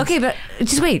 Okay, but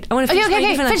just wait. I want to finish my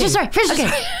Newfoundland finish thing. your story.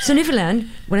 Okay, so Newfoundland,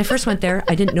 when I first went there,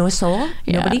 I didn't know a soul.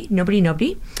 Yeah.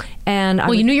 Nobody. And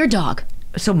you knew your dog.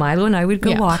 So Milo and I would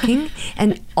go walking,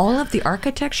 and all of the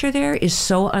architecture there is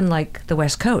so unlike the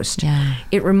West Coast. Yeah.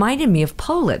 It reminded me of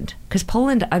Poland, because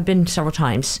Poland I've been several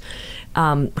times,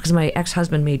 because my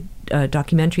ex-husband made a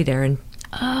documentary there, and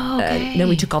then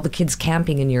we took all the kids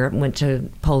camping in Europe and went to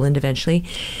Poland eventually.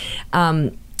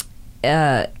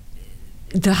 The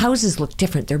houses look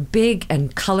different. They're big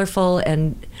and colorful,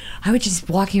 and I was just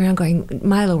walking around going,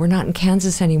 Milo, we're not in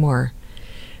Kansas anymore.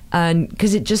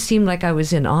 Because it just seemed like I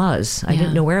was in Oz. I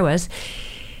didn't know where I was.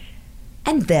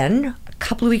 And then, a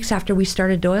couple of weeks after we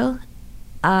started Doyle,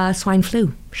 swine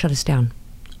flu shut us down.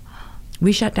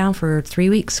 We shut down for 3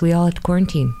 weeks. We all had to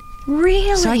quarantine.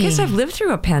 Really? So I guess I've lived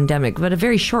through a pandemic, but a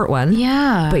very short one.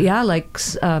 Yeah. But yeah, like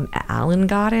Alan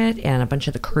got it, and a bunch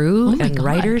of the crew and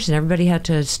writers, and everybody had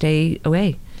to stay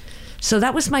away. So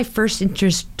that was my first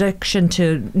introduction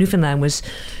to Newfoundland was,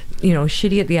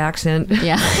 shitty at the accent.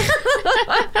 Yeah.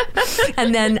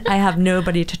 And then I have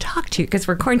nobody to talk to because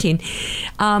we're quarantined.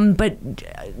 But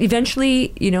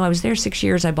eventually, I was there 6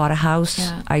 years. I bought a house.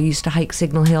 Yeah. I used to hike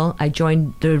Signal Hill. I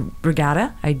joined the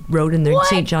regatta. I rode in the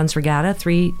St. John's Regatta,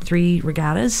 three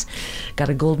regattas. Got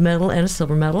a gold medal and a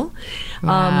silver medal.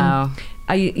 Wow.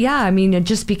 It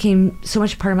just became so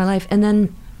much a part of my life. And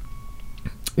then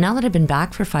now that I've been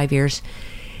back for 5 years,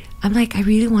 I'm like, I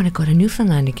really want to go to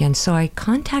Newfoundland again. So I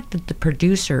contacted the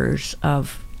producers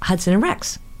of Hudson and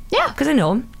Rex. Yeah. Because I know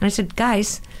them. And I said,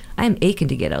 guys, I am aching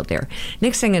to get out there.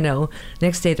 Next thing I know,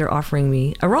 next day they're offering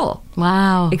me a role.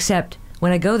 Wow. Except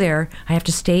when I go there, I have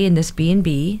to stay in this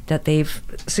B&B that they've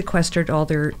sequestered all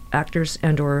their actors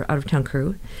and or out-of-town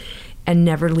crew and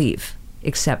never leave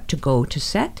except to go to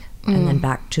set and then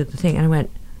back to the thing. And I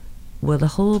went, well, the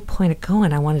whole point of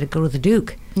going, I wanted to go to the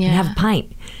Duke and have a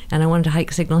pint. And I wanted to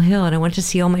hike Signal Hill and I wanted to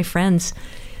see all my friends.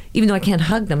 Even though I can't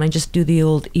hug them, I just do the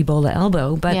old Ebola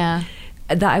elbow. But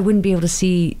that I wouldn't be able to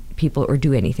see people or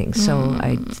do anything. So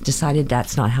I decided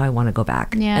that's not how I want to go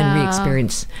back and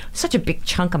re-experience such a big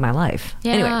chunk of my life.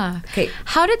 Yeah. Anyway, okay.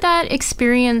 How did that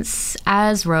experience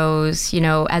as Rose,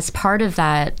 as part of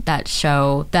that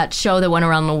show that went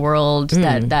around the world,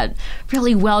 that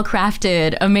really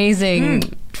well-crafted, amazing,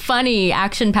 funny,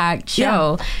 action-packed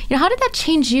show, how did that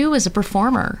change you as a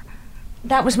performer?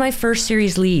 That was my first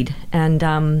series lead, and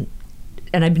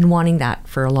I've been wanting that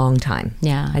for a long time.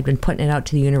 Yeah. I'd been putting it out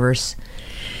to the universe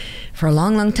for a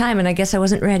long, long time, and I guess I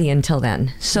wasn't ready until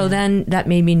then. So then that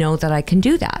made me know that I can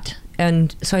do that.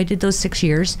 And so I did those 6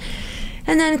 years,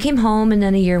 and then came home, and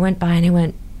then a year went by, and I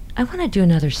went, I want to do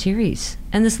another series.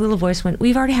 And this little voice went,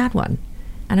 we've already had one.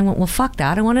 And I went, well, fuck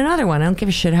that. I want another one. I don't give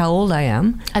a shit how old I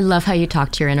am. I love how you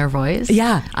talk to your inner voice.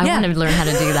 Yeah. I want to learn how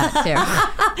to do that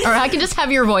too. Or I can just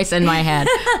have your voice in my head.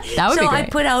 That would be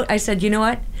great. So I said, you know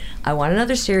what? I want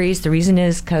another series. The reason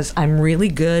is because I'm really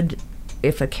good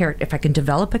if I can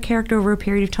develop a character over a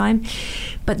period of time.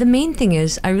 But the main thing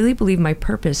is, I really believe my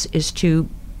purpose is to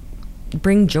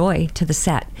bring joy to the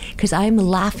set. Because I'm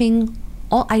laughing.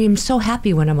 I am so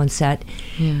happy when I'm on set.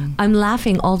 I'm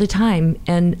laughing all the time.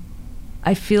 And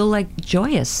I feel like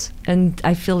joyous, and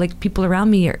I feel like people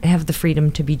around me have the freedom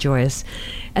to be joyous,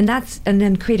 and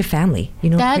then create a family.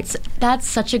 That's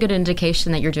such a good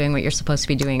indication that you're doing what you're supposed to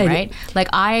be doing, right? Like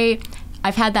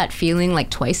I've had that feeling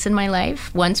like twice in my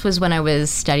life. Once was when I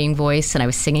was studying voice and I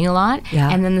was singing a lot,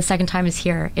 and then the second time is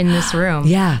here in this room.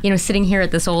 Sitting here at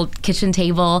this old kitchen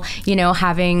table,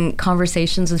 having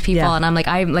conversations with people, and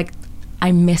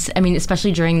I miss,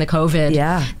 especially during the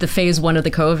COVID, the phase 1 of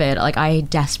the COVID, I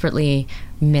desperately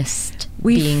missed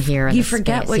being here in You this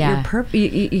forget space. what your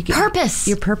purpose.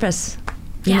 Your purpose,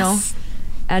 you know?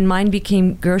 And mine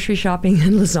became grocery shopping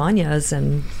and lasagnas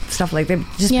and stuff like that.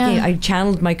 I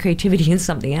channeled my creativity in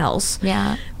something else.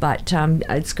 Yeah. But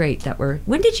it's great that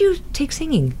when did you take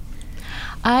singing?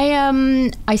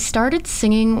 I started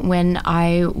singing when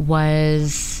I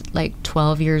was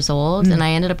 12 years old, and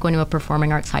I ended up going to a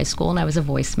performing arts high school, and I was a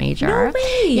voice major. No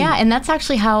way! Yeah, and that's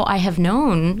actually how I have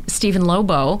known Steve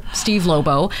Lobo,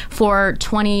 for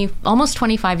almost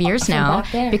 25 years now,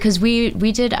 because we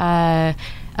did a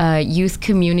youth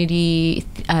community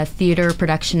theater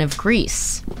production of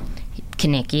Grease,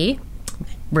 Kinnicky,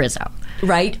 Rizzo.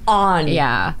 Right on.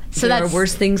 Yeah. So there are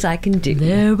worse things I can do.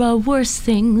 There are worse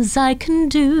things I can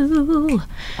do.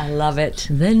 I love it.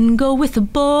 Than go with a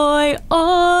boy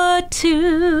or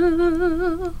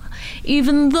two.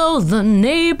 Even though the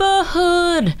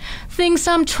neighborhood thinks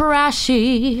I'm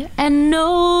trashy and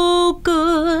no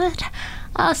good,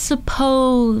 I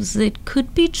suppose it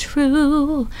could be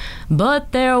true,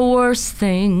 but there are worse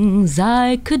things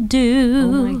I could do.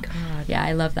 Oh my God. Yeah,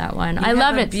 I love that one. I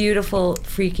love it. Beautiful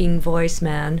freaking voice,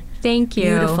 man. Thank you.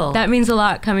 Beautiful. That means a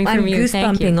lot coming from you. I'm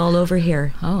goosebumping all over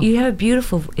here. Oh. You have a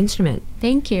beautiful instrument.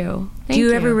 Thank you. Do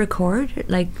you ever record?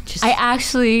 I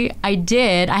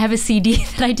did. I have a CD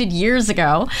that I did years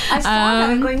ago. I saw that.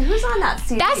 I'm going, who's on that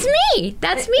CD? That's me.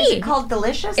 That's me. Is it called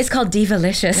Delicious? It's called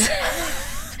Divalicious.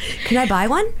 Can I buy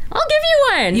one? I'll give you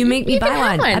one. You make me buy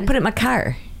one. I put it in my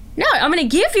car. No, I'm going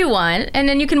to give you one, and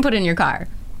then you can put it in your car.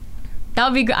 That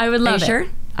would be good. I would love it. Are you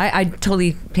sure? I'd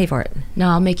totally pay for it. No,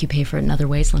 I'll make you pay for it in other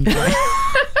ways, Lynda.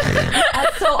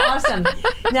 That's so awesome.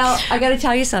 Now, I got to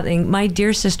tell you something. My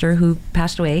dear sister, who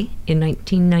passed away in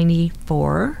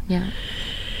 1994,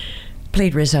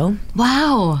 played Rizzo.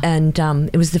 Wow. And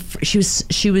it was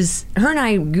she was her and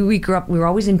I, we grew up, we were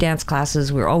always in dance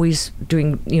classes. We were always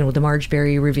doing, the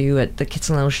Margeberry Review at the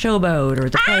Kitsilano Showboat or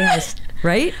the Playhouse,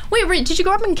 right? Wait, did you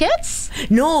grow up in Kits?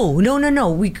 No.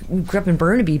 We grew up in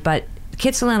Burnaby, but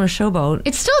Kitsilano Showboat.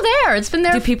 It's still there. It's been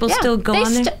there. Do people still go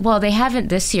on there? Well, they haven't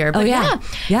this year. But yeah.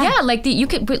 You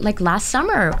could last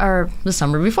summer or the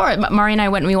summer before. Mari and I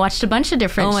went and we watched a bunch of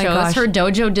different shows. Gosh. Her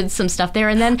dojo did some stuff there,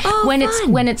 and then when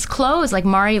it's closed,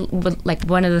 Mari would,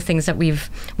 one of the things that we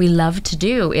love to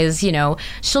do is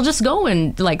she'll just go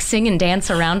and sing and dance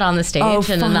around on the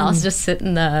stage, and then I'll just sit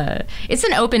in the. It's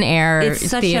an open air it's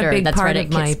such theater a big that's part right of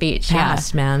at my Kits Beach.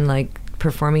 past, man.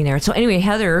 Performing there. So anyway,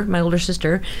 Heather, my older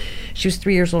sister, she was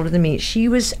 3 years older than me. She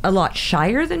was a lot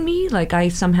shyer than me.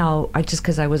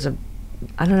 Because I was a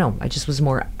I don't know, I just was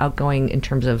more outgoing in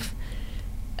terms of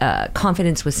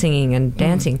confidence with singing and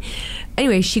dancing.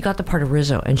 Anyway, she got the part of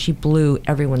Rizzo, and she blew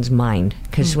everyone's mind,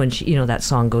 because when she, that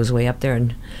song goes way up there,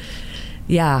 and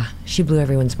she blew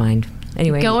everyone's mind.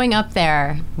 Anyway, going up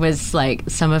there was like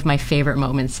some of my favorite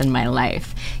moments in my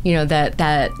life. That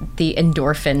the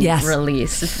endorphin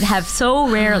release have so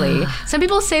rarely. Some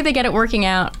people say they get it working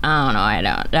out. I don't know. I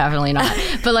don't. Definitely not.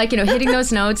 But like, hitting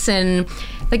those notes, and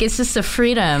like, it's just a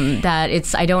freedom that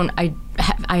it's.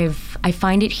 I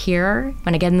find it here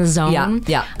when I get in the zone.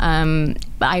 Yeah.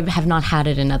 I have not had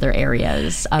it in other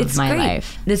areas of my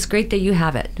life. It's great that you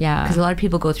have it. Yeah. Because a lot of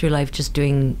people go through life just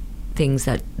doing things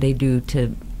that they do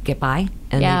to get by,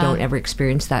 and they don't ever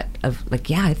experience that of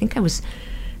like, I think I was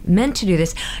meant to do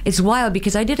this. It's wild,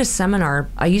 because I did a seminar.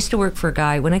 I used to work for a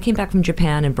guy when I came back from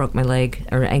Japan and broke my leg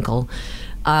or ankle.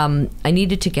 I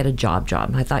needed to get a job.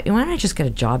 I thought, why don't I just get a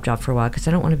job for a while, because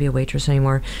I don't want to be a waitress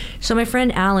anymore. So my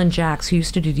friend Alan Jacks, who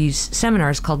used to do these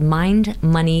seminars called Mind,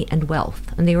 Money, and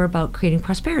Wealth, and they were about creating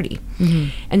prosperity.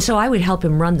 And so I would help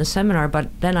him run the seminar, but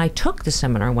then I took the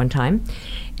seminar one time,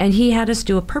 and he had us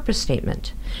do a purpose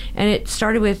statement. And it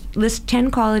started with, list 10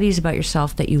 qualities about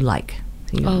yourself that you like.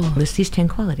 So you list these 10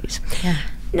 qualities. Yeah.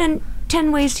 And then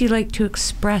 10 ways you like to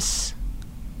express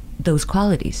those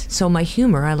qualities. So my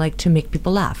humor, I like to make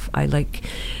people laugh. I like,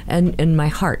 and my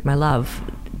heart, my love,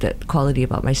 that quality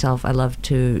about myself, I love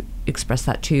to express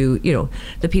that to,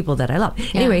 the people that I love.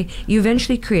 Yeah. Anyway, you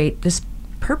eventually create this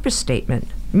purpose statement,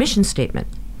 mission statement.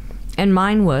 And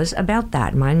mine was about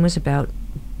that. Mine was about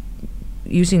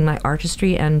using my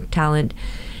artistry and talent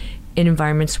in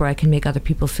environments where I can make other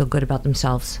people feel good about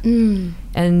themselves. And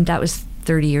that was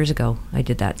 30 years ago. I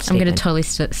did that statement. I'm going to totally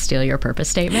steal your purpose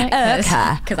statement,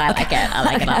 because I like it. I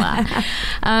like it a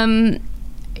lot.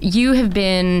 You have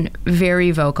been very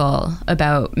vocal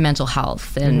about mental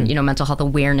health and mental health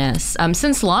awareness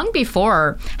since long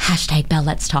before #Bell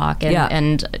Let's Talk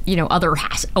and other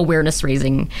awareness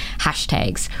raising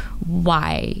hashtags.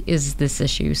 Why is this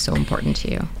issue so important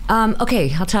to you?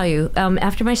 Okay, I'll tell you.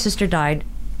 After my sister died,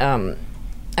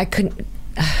 I couldn't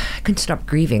stop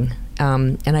grieving.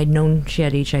 And I'd known she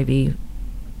had HIV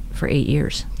for 8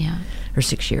 years. Yeah. Or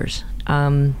 6 years.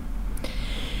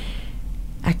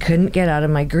 I couldn't get out of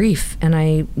my grief, and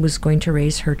I was going to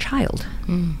raise her child,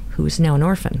 who is now an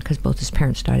orphan because both his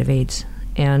parents died of AIDS.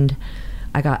 And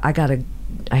I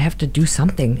have to do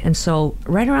something. And so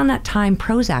right around that time,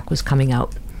 Prozac was coming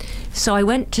out. So I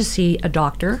went to see a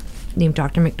doctor named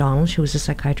Dr. McDonald. She was a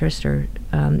psychiatrist,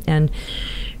 and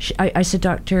I said,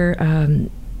 Doctor,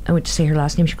 I went to say her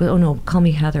last name. She goes, oh no, call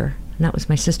me Heather. And that was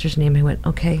my sister's name. I went,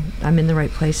 okay, I'm in the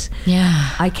right place.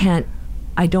 Yeah.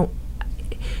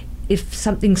 If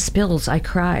something spills, I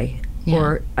cry,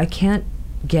 or I can't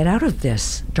get out of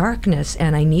this darkness,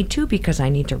 and I need to, because I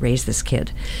need to raise this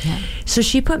kid. Yeah. So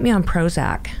she put me on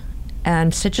Prozac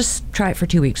and said, just try it for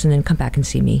 2 weeks and then come back and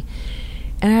see me.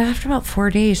 And after about 4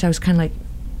 days, I was kind of like,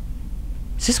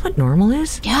 is this what normal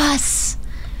is? Yes.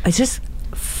 I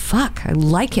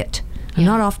like it. I'm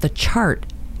not off the chart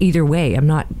either way. I'm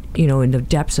not, in the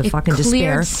depths of fucking despair.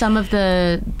 It cleared some of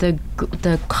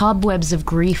the cobwebs of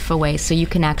grief away, so you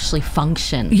can actually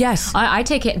function. Yes. I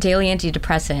take a daily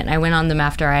antidepressant. I went on them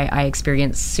after I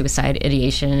experienced suicide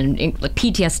ideation and like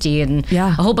PTSD and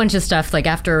a whole bunch of stuff, like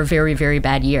after a very, very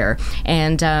bad year.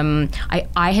 And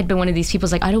I had been one of these people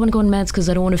who's like, I don't want to go on meds because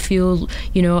I don't want to feel,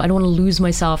 I don't want to lose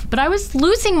myself. But I was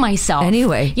losing myself.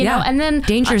 Anyway, you know, and then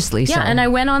dangerously so. Yeah, and I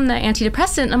went on the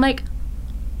antidepressant, and I'm like,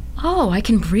 oh, I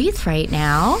can breathe right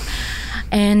now,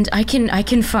 and I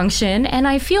can function, and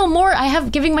I feel more. I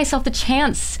have giving myself the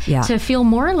chance to feel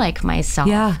more like myself.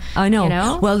 Yeah, I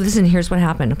know. Well, listen, here's what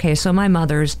happened. Okay, so my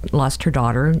mother's lost her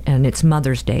daughter, and it's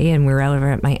Mother's Day, and we're over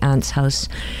at my aunt's house,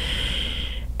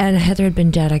 and Heather had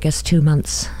been dead, I guess, 2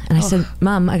 months. And I said,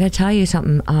 Mom, I got to tell you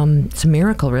something. It's a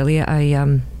miracle, really.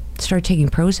 I started taking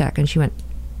Prozac, and she went,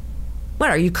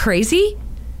 what, are you crazy?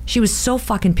 She was so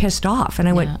fucking pissed off. And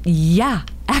I went,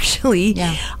 actually,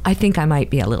 I think I might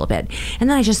be a little bit. And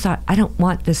then I just thought, I don't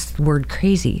want this word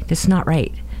crazy. That's not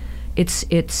right.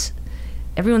 It's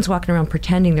everyone's walking around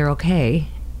pretending they're okay,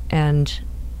 and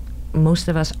most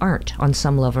of us aren't on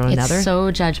some level or another. It's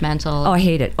so judgmental. Oh, I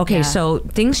hate it. Okay, so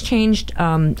things changed.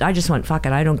 I just went, fuck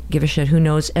it, I don't give a shit, who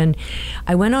knows. And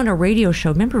I went on a radio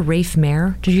show. Remember Rafe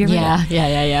Mayer? Did you ever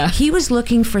Yeah. He was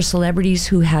looking for celebrities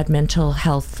who had mental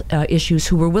health issues,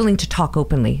 who were willing to talk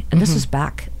openly. And this was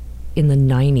back in the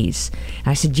 90s. And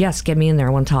I said, yes, get me in there, I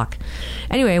want to talk.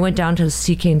 Anyway, I went down to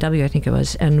CKNW, I think it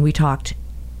was, and we talked.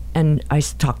 And I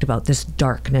talked about this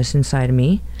darkness inside of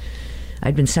me.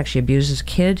 I'd been sexually abused as a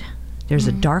kid. There's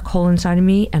a dark hole inside of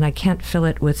me, and I can't fill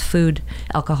it with food,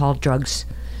 alcohol, drugs.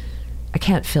 I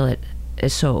can't fill it,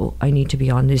 so I need to be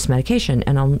on this medication,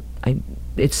 and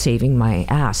it's saving my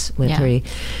ass, literally.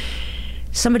 Yeah.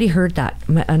 Somebody heard that.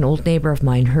 An old neighbor of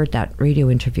mine heard that radio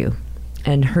interview,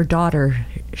 and her daughter,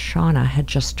 Shauna, had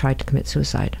just tried to commit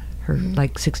suicide. Her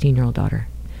 16-year-old daughter.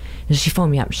 And she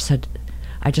phoned me up. She said,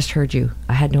 "I just heard you.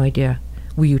 I had no idea.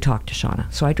 Will you talk to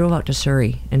Shauna?" So I drove out to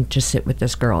Surrey and just sit with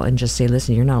this girl and just say,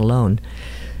 "Listen, you're not alone.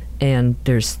 And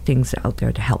there's things out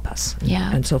there to help us."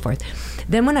 And so forth.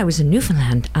 Then when I was in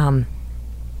Newfoundland,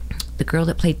 the girl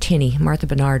that played Tinny, Martha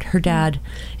Bernard, her dad,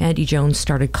 Andy Jones,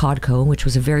 started Codco, which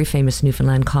was a very famous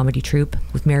Newfoundland comedy troupe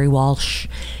with Mary Walsh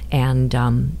and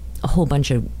a whole bunch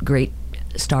of great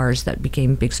stars that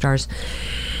became big stars.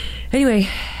 Anyway,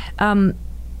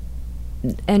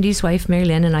 Andy's wife, Mary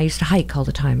Lynn, and I used to hike all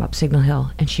the time up Signal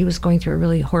Hill, and she was going through a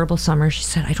really horrible summer. She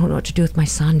said, "I don't know what to do with my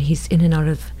son. He's in and out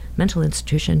of mental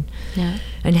institution,"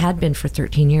 and had been for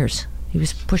 13 years. He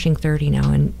was pushing 30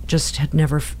 now, and just had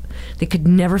never, they could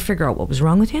never figure out what was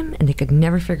wrong with him, and they could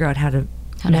never figure out how to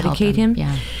medicate him.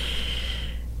 Yeah.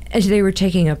 And they were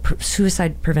taking a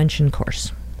suicide prevention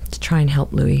course to try and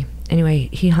help Louis. Anyway,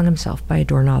 he hung himself by a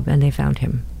doorknob, and they found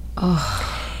him.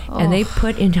 And they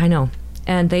put in, I know,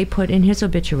 and they put in his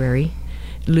obituary,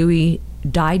 Louis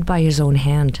died by his own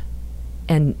hand,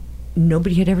 and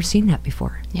nobody had ever seen that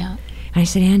before. Yeah. And I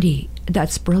said, "Andy,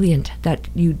 that's brilliant that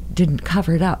you didn't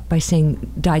cover it up by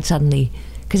saying died suddenly,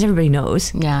 because everybody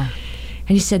knows." Yeah.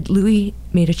 And he said, "Louis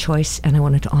made a choice, and I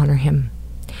wanted to honor him."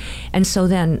 And so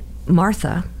then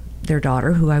Martha, their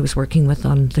daughter, who I was working with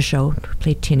on the show, who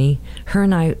played Tinny, her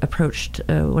and I approached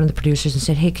one of the producers and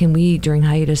said, "Hey, can we, during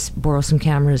hiatus, borrow some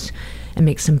cameras and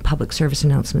make some public service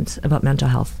announcements about mental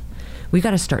health? We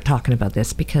got to start talking about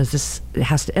this, because this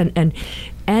has to..." And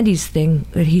Andy's thing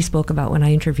that he spoke about when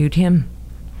I interviewed him,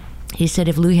 he said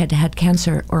if Louis had had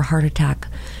cancer or a heart attack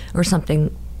or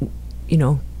something,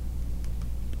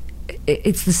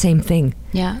 it's the same thing.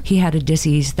 Yeah. He had a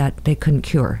disease that they couldn't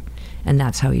cure, and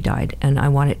that's how he died. And I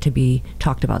want it to be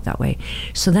talked about that way.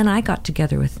 So then I got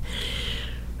together with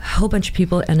a whole bunch of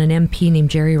people and an MP named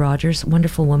Jerry Rogers,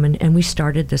 wonderful woman, and we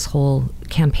started this whole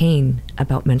campaign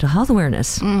about mental health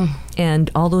awareness. And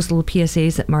all those little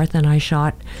PSAs that Martha and I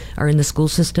shot are in the school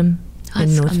system.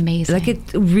 That's amazing. Like, it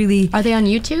really... Are they on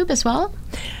YouTube as well?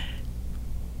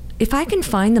 If I can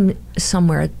find them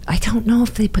somewhere, I don't know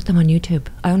if they put them on YouTube.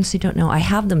 I honestly don't know. I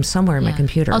have them somewhere in my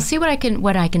computer. I'll see what I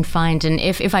can find, and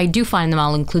if I do find them,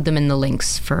 I'll include them in the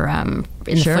links for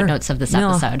the footnotes of this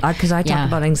episode. Because I talked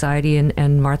about anxiety,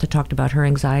 and Martha talked about her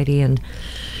anxiety, and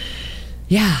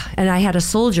and I had a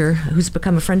soldier who's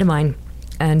become a friend of mine,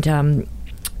 and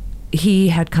he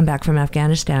had come back from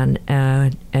Afghanistan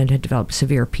and had developed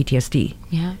severe PTSD.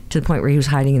 Yeah. To the point where he was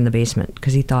hiding in the basement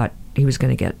because he thought he was going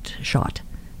to get shot.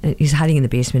 He's hiding in the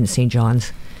basement in St.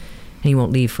 John's, and he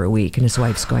won't leave for a week. And his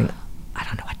wife's going, "I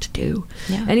don't know what to do."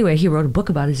 Yeah. Anyway, he wrote a book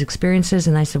about his experiences,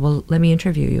 and I said, "Well, let me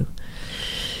interview you."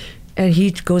 And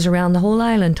he goes around the whole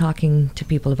island talking to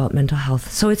people about mental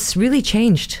health. So it's really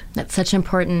changed. That's such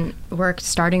important work.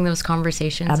 Starting those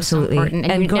conversations Absolutely. is so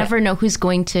important. And you never know who's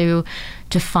going to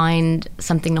find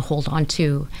something to hold on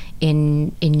to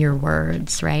in your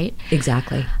words, right?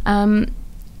 Exactly.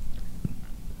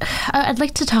 I'd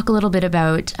like to talk a little bit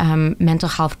about mental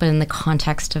health, but in the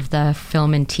context of the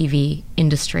film and TV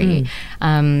industry.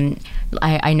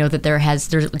 I know that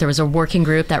there was a working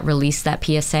group that released that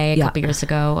PSA a couple years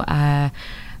ago.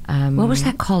 What was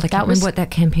that called? I can't remember what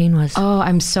that campaign was. Oh,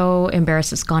 I'm so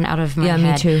embarrassed. It's gone out of my head.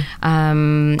 Yeah,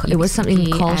 me too. It was something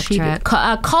Call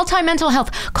Time Mental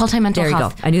Health. Call Time Mental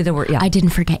Health. There you go. I knew the word, I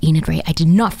didn't forget Enid Ray. I did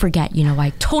not forget.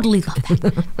 I totally love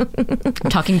that. I'm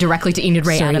talking directly to Enid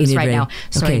Ray Adams right now.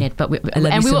 Sorry, Enid. But I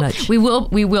love you so much. We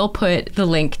will put the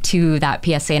link to that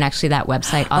PSA and actually that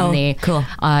website on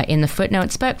in the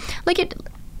footnotes. But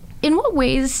in what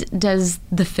ways does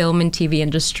the film and TV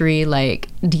industry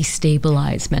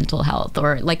destabilize mental health,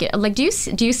 or do you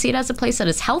see it as a place that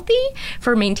is healthy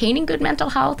for maintaining good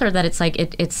mental health, or that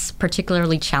it's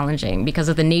particularly challenging because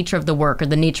of the nature of the work or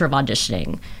the nature of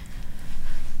auditioning?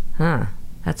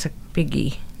 That's a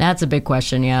biggie. That's a big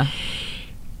question, yeah.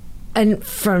 And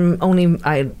from only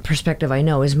perspective I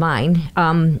know is mine.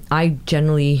 I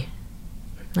generally,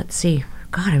 let's see.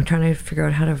 God, I'm trying to figure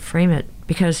out how to frame it.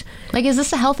 Because, is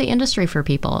this a healthy industry for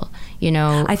people?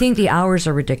 I think the hours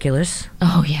are ridiculous.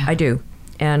 Oh yeah, I do,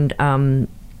 and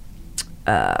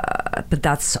but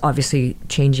that's obviously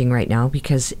changing right now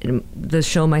because the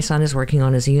show my son is working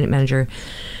on as a unit manager,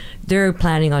 they're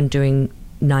planning on doing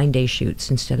 9-day shoots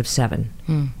instead of 7,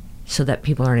 so that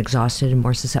people aren't exhausted and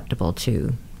more susceptible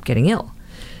to getting ill.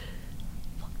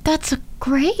 That's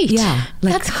great. Yeah.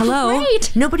 Like, That's hello.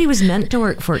 great. Nobody was meant to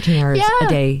work 14 hours Yeah. a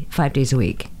day, 5 days a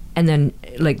week. And then,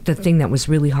 like, the thing that was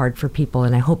really hard for people,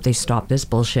 and I hope they stop this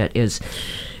bullshit, is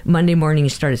Monday morning you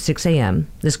start at 6 a.m.,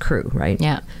 this crew, right?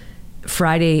 Yeah.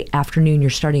 Friday afternoon you're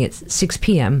starting at 6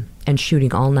 p.m. and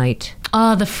shooting all night.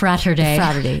 Oh, the Saturday.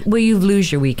 Saturday. Well, you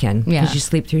lose your weekend because Yeah. you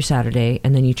sleep through Saturday,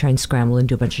 and then you try and scramble and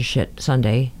do a bunch of shit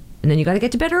Sunday. And then you got to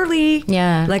get to bed early.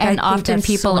 Yeah, like, and I think often that's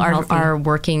people so are unhealthy.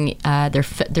 working.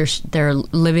 They're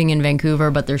living in Vancouver,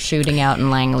 but they're shooting out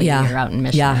in Langley Yeah. or out in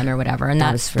Michigan Yeah. or whatever. And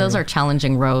That that's is those true. are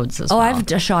challenging roads as Oh, well.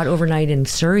 I've shot overnight in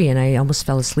Surrey, and I almost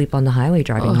fell asleep on the highway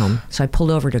driving home. So I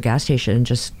pulled over to a gas station and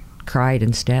just cried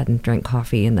instead and drank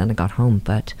coffee, and then I got home.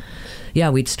 But yeah,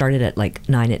 we'd started at like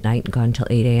 9 at night and gone until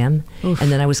 8 a.m.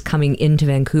 And then I was coming into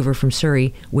Vancouver from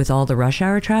Surrey with all the rush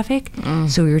hour traffic.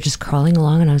 So we were just crawling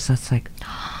along, and I was just like,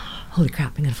 holy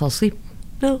crap, I'm going to fall asleep.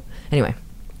 No. Anyway,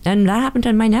 and that happened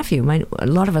to my nephew. A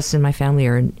lot of us in my family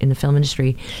are in the film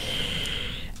industry.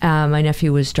 My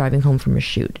nephew was driving home from a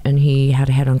shoot, and he had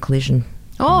a head-on collision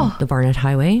on the Barnett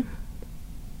Highway,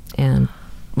 and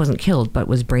wasn't killed, but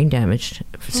was brain damaged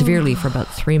severely for about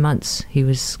 3 months. He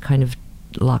was kind of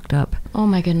locked up. Oh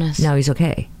my goodness. Now he's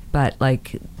okay. But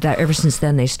like that, ever since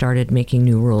then, they started making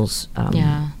new rules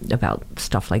about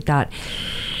stuff like that.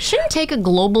 Shouldn't take a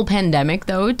global pandemic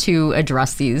though to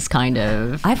address these kind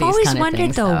of. I've always wondered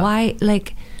things, though,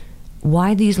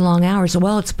 why these long hours?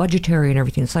 Well, it's budgetary and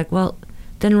everything. It's like, well,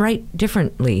 then write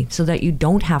differently so that you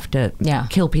don't have to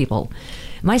kill people.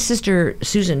 My sister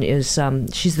Susan is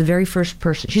she's the very first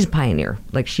person. She's a pioneer.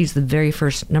 Like, she's the very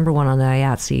first number one on the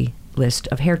IATSE list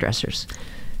of hairdressers.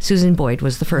 Susan Boyd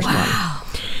was the first one.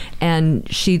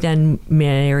 And she then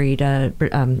married an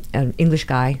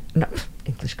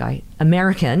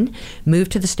American,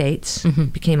 moved to the States,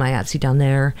 became IATSE down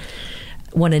there,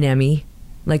 won an Emmy.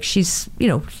 Like, she's,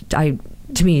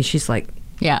 to me, she's like,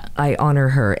 I honor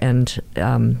her, and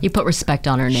you put respect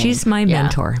on her name. She's my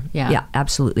mentor. Yeah,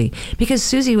 absolutely. Because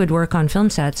Susie would work on film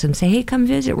sets and say, "Hey, come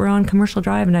visit. We're on Commercial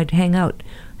Drive," and I'd hang out,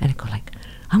 and I'd go like,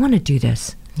 "I want to do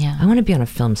this. Yeah, I want to be on a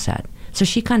film set." So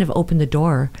she kind of opened the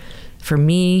door for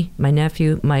me, my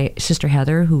nephew, my sister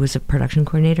Heather, who was a production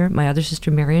coordinator, my other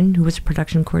sister Marion, who was a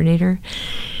production coordinator.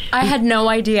 I had no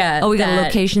idea. Oh, we got a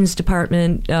locations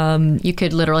department. You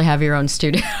could literally have your own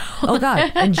studio. Oh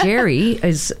God! And Jerry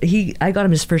I got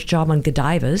him his first job on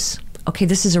Godiva's. Okay,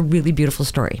 this is a really beautiful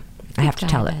story. I have to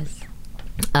tell it.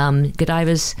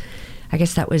 Godiva's, I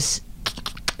guess that was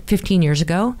 15 years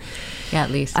ago. Yeah,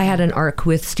 at least. I had an arc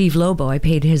with Steve Lobo. I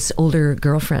paid his older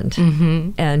girlfriend,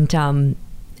 and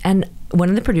one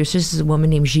of the producers is a woman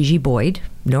named Gigi Boyd,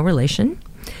 no relation.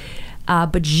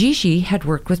 But Gigi had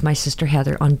worked with my sister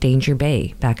Heather on Danger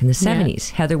Bay back in the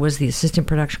 70s. Heather was the assistant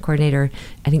production coordinator.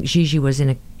 I think Gigi was in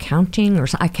accounting or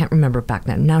something. I can't remember back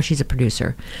then. Now she's a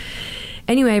producer.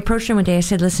 Anyway, I approached her one day. I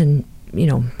said, "Listen,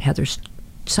 Heather's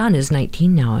son is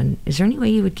 19 now, and is there any way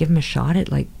you would give him a shot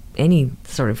at like any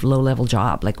sort of low-level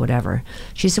job, like whatever?"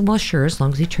 She said, "Well, sure, as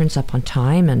long as he turns up on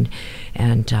time and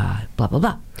blah, blah,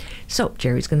 blah." So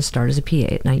Jerry's going to start as a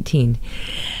PA at 19.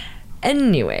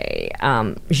 Anyway,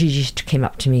 Gigi came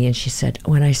up to me and she said,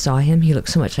 when I saw him, he looked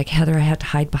so much like Heather, I had to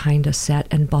hide behind a set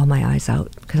and bawl my eyes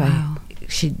out because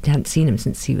she hadn't seen him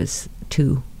since he was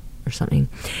 2 or something.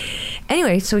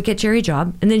 Anyway, so we get Jerry a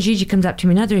job, and then Gigi comes up to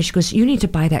me another day. She goes, "You need to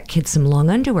buy that kid some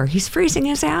long underwear. He's freezing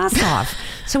his ass off."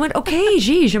 So I went, "Okay,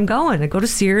 Gigi, I'm going." I go to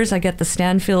Sears. I get the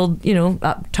Stanfield,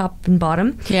 up top and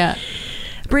bottom. Yeah.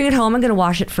 Bring it home. I'm going to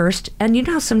wash it first. And you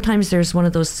know how sometimes there's one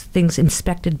of those things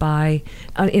inspected by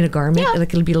in a garment,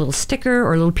 like it'll be a little sticker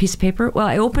or a little piece of paper. Well,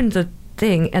 I opened the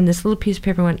thing, and this little piece of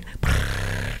paper went.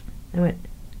 I went,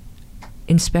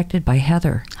 "Inspected by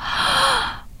Heather."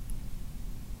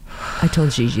 I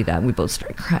told Gigi that, and we both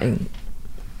started crying.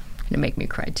 Gonna make me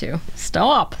cry too.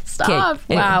 Stop. Anyway,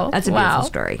 Wow. that's a beautiful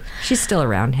story. She's still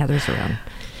around. Heather's around.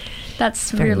 That's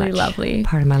Very really much lovely.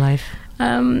 part of my life.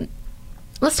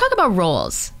 Let's talk about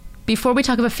roles before we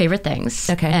talk about favorite things.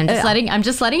 Okay. And I'm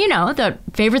just letting you know that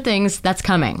favorite things that's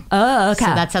coming. Oh, okay.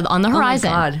 So that's on the horizon.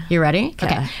 Oh my God. You ready?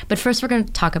 Okay. But first we're going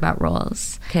to talk about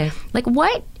roles. Okay. Like,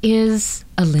 what is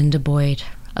a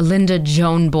Lynda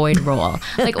Joan Boyd role?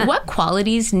 Like, what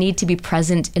qualities need to be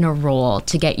present in a role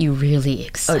to get you really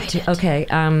excited? Okay.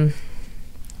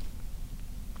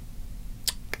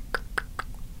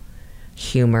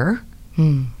 Humor.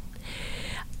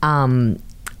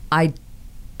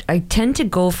 I tend to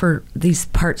go for these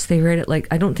parts. They write it like,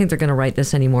 I don't think they're going to write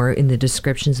this anymore in the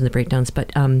descriptions and the breakdowns,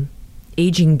 but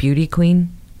aging beauty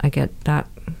queen. I get that.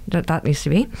 That needs to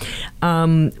be.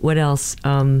 What else?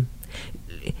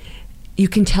 you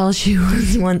can tell she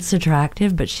was once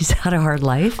attractive, but she's had a hard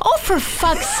life. Oh, for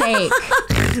fuck's sake.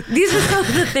 These are some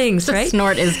of the things, right?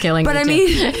 Snort is killing but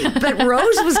me. But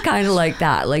Rose was kind of like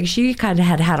that. Like, she kind of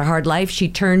had a hard life. She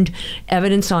turned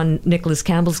evidence on Nicholas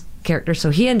Campbell's character, so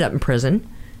he ended up in prison.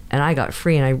 And I got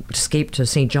free, and I escaped to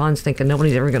St. John's thinking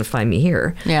nobody's ever going to find me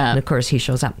here. Yeah. And, of course, he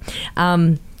shows up.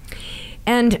 And,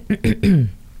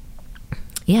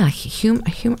 yeah,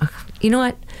 you know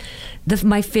what?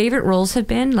 My favorite roles have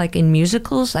been, like, in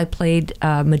musicals. I played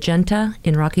Magenta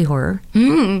in Rocky Horror.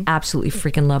 Absolutely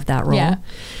freaking love that role. Yeah.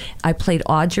 I played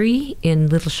Audrey in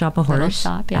Little Shop of Horrors.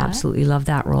 Little Shop, yeah. Absolutely love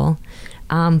that role.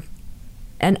 And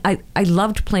I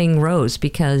loved playing Rose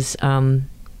because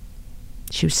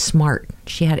she was smart.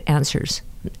 She had answers.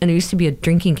 And there used to be a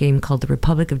drinking game called the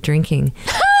Republic of Drinking.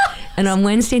 And on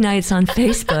Wednesday nights on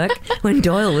Facebook, when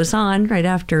Doyle was on, right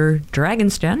after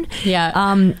Dragon's Den,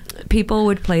 people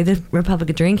would play the Republic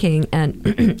of Drinking.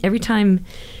 And every time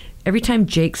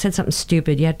Jake said something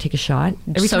stupid, you had to take a shot.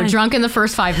 Drunk in the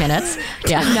first 5 minutes.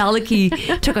 Yeah. Malachi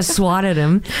took a swat at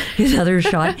him, his other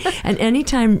shot. And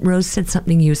anytime Rose said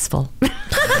something useful.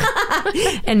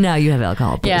 And now you have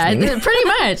alcohol poisoning. Yeah, pretty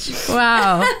much.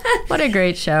 Wow. What a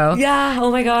great show. Yeah,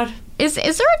 oh my God. Is there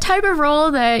a type of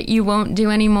role that you won't do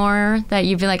anymore, that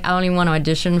you'd be like, I don't even want to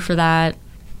audition for that?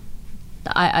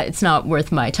 It's not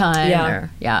worth my time.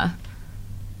 Yeah.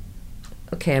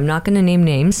 Okay, I'm not going to name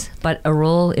names, but a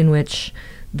role in which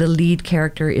the lead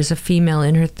character is a female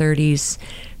in her 30s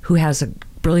who has a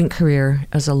brilliant career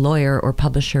as a lawyer or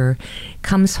publisher,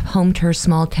 comes home to her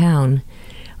small town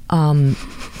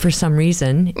for some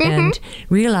reason, and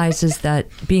realizes that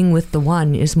being with the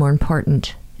one is more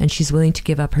important, and she's willing to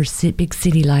give up her big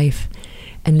city life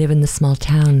and live in the small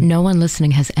town. No one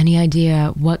listening has any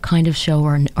idea what kind of show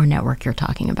or network you're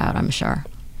talking about, I'm sure.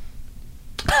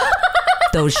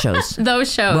 Those shows.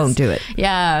 Won't do it.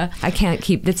 Yeah. I can't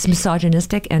keep... It's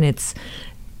misogynistic, and it's...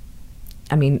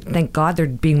 I mean, thank God they're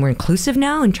being more inclusive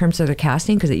now in terms of their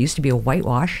casting, because it used to be a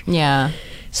whitewash. Yeah.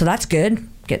 So that's good.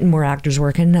 Getting more actors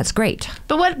working, that's great.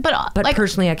 But like,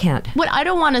 personally, I can't. What I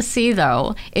don't want to see,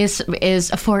 though, is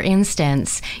for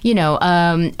instance,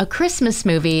 a Christmas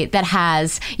movie that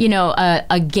has,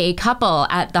 a gay couple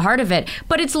at the heart of it,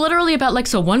 but it's literally about, like,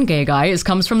 so one gay guy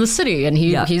comes from the city, and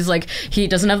he's like, he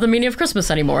doesn't have the meaning of Christmas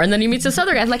anymore, and then he meets this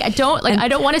other guy. Like, I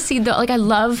don't want to see I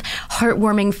love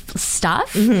heartwarming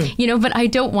stuff, but I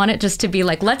don't want it just to be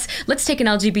like, let's take an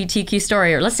LGBTQ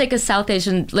story, or let's take a South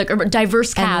Asian, like, or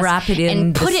diverse cast and wrap it in.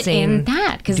 And put it in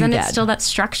that, because then it's still that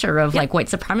structure of like white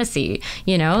supremacy,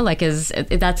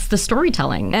 that's the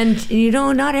storytelling. And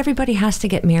not everybody has to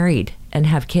get married and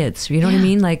have kids. You know what I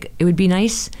mean? Like, it would be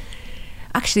nice.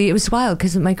 Actually, it was wild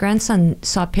because my grandson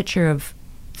saw a picture of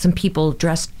some people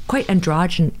dressed quite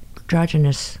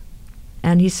androgynous,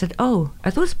 and he said, "Oh,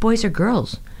 are those boys or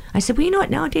girls?" I said, "Well, you know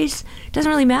what? Nowadays, it doesn't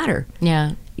really matter.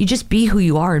 Yeah." You just be who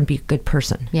you are and be a good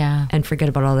person. Yeah. And forget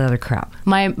about all the other crap.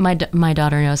 My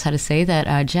daughter knows how to say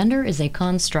that gender is a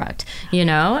construct,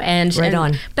 and right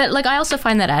on. But like, I also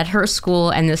find that at her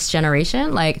school and this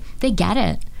generation, like, they get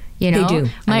it. They do.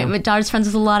 My daughter's friends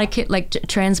with a lot of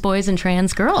trans boys and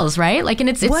trans girls, right? Like, and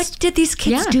it's what did these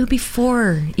kids do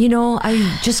before?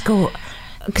 I just go,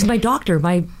 because my doctor,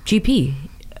 my GP,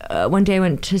 one day I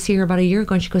went to see her about a year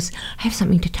ago, and she goes, "I have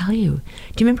something to tell you.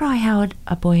 Do you remember I had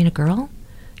a boy and a girl?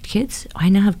 Kids? I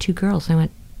now have 2 girls." I went,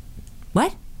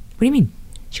 "What? What do you mean?"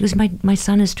 She goes, my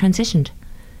son has transitioned.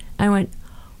 I went,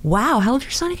 "Wow, how old is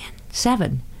your son again?"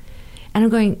 7. And I'm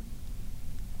going,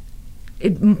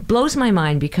 it blows my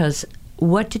mind, because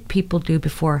what did people do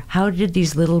before? How did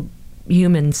these little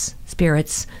humans,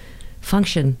 spirits,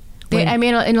 function? In a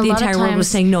lot of times, the entire world was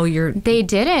saying, "No, you're." They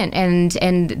didn't, and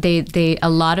they a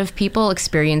lot of people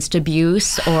experienced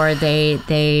abuse, or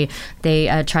they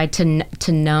tried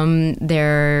to numb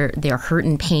their hurt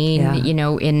and pain,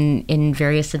 in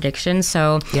various addictions.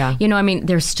 So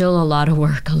there's still a lot of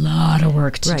work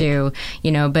to do,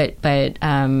 but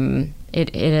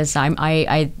it is.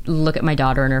 I look at my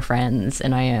daughter and her friends,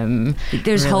 and I am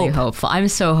really hopeful. I'm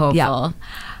so hopeful. Yeah.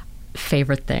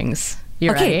 Favorite things.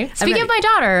 You're ready? Speaking of my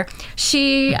daughter,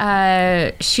 she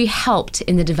helped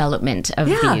in the development of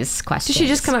these questions. Did she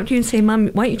just come up to you and say, "Mom,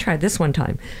 why don't you try this one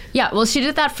time?" Yeah, well, she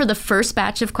did that for the first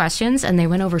batch of questions, and they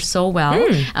went over so well.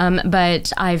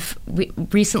 But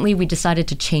recently we decided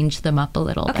to change them up a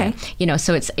little bit.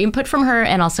 So it's input from her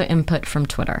and also input from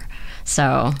Twitter.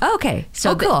 So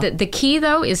cool. The key,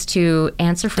 though, is to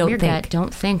answer from your gut.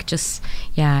 Don't think. Just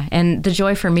and the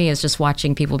joy for me is just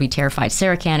watching people be terrified.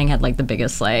 Sarah Canning had like the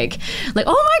biggest like,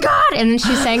 oh my God. And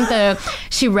then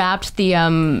she rapped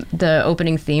the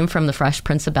opening theme from The Fresh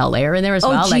Prince of Bel-Air in there as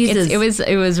well. Jesus. Like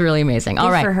it was really amazing. All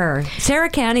Good right. for her. Sarah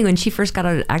Canning, when she first got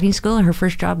out of acting school, her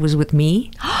first job was with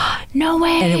me. No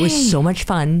way. And it was so much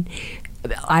fun.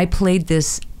 I played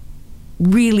this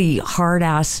really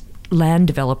hard-ass land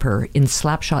developer in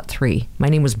Slapshot 3. My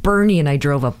name was Bernie and I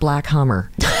drove a black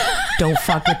Hummer. Don't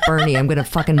fuck with Bernie. I'm going to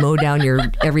fucking mow down your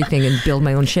everything and build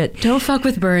my own shit. Don't fuck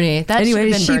with Bernie. That should have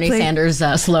been Bernie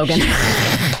Sanders' slogan.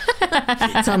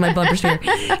 It's on my bumper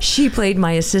sticker. She played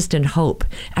my assistant Hope,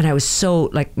 and I was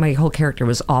so, like, my whole character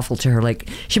was awful to her. Like,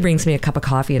 she brings me a cup of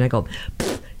coffee and I go,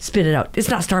 spit it out. It's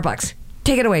not Starbucks.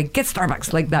 Take it away. Get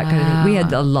Starbucks. Like that kind of thing. We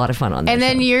had a lot of fun on that And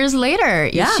then show. years later,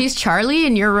 she's Charlie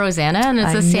and you're Rosanna, and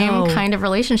it's the same kind of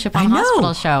relationship on the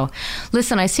hospital show.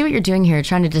 Listen, I see what you're doing here,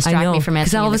 trying to distract me from answering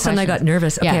because all of a sudden I got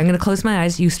nervous. Okay, I'm going to close my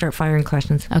eyes. You start firing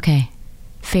questions. Okay.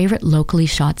 Favorite locally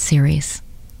shot series?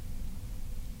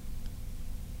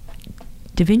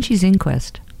 Da Vinci's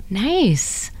Inquest.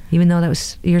 Nice. Even though that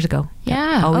was years ago.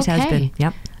 Yeah, Always has been.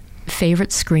 Yep.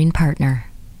 Favorite screen partner?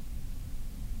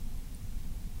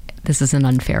 This is an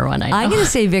unfair one, I know. I'm going to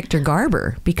say Victor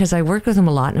Garber because I worked with him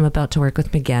a lot and I'm about to work with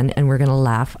him again and we're going to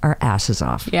laugh our asses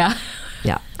off. Yeah.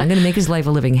 Yeah. I'm going to make his life a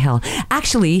living hell.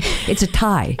 Actually, it's a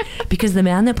tie because the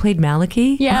man that played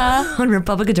Malachi on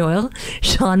Republic of Doyle,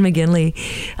 Sean McGinley,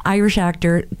 Irish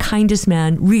actor, kindest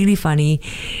man, really funny.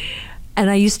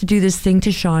 And I used to do this thing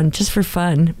to Sean just for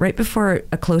fun, right before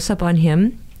a close-up on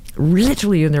him.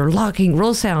 Literally, and they're locking,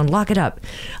 roll sound, lock it up.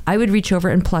 I would reach over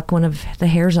and pluck one of the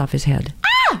hairs off his head.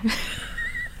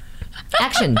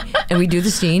 Action. And we do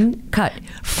the scene, cut.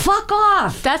 Fuck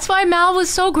off. That's why Mal was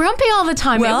so grumpy all the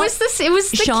time. Well, it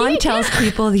was the Sean key. tells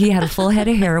people that he had a full head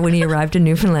of hair when he arrived in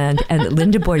Newfoundland, and that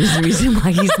Lynda Boyd is the reason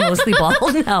why he's mostly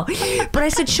bald now. But I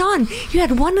said, Sean, you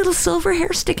had one little silver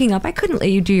hair sticking up. I couldn't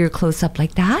let you do your close-up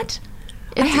like that.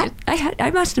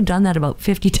 I must have done that about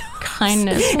 50 times.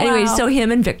 Kindness. Anyway, Wow. so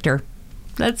him and Victor.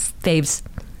 That's Faves.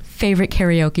 favorite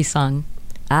karaoke song.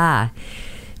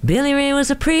 Billy Ray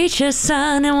was a preacher's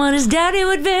son, and when his daddy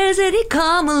would visit, he'd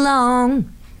come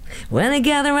along. When they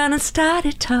gathered around and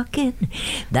started talking,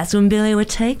 that's when Billy would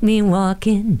take me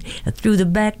walking. Through the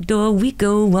back door we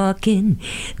go walking.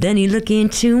 Then he'd look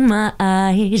into my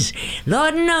eyes.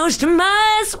 Lord knows to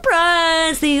my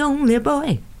surprise, the only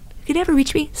boy who could ever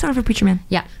reach me, son of a preacher man.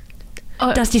 Yeah.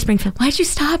 Dusty Springfield. Why'd you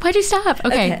stop?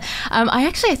 Okay.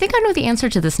 I think I know the answer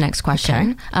to this next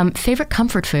question. Okay. Favorite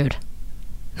comfort food?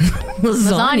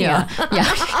 Lasagna.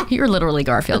 Yeah, you're literally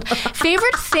Garfield.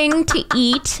 Favorite thing to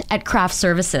eat at craft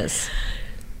services?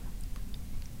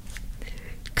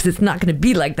 Because it's not going to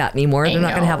be like that anymore. They're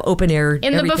not going to have open air.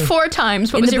 In the before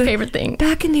times, what was your favorite thing?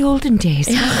 Back in the olden days,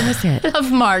 what was it?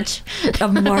 Of March.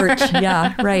 Of March,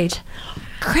 yeah, right.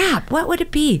 Crap, what would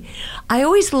it be? I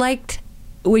always liked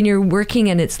when you're working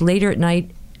and it's later at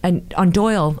night. And on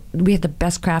Doyle, we had the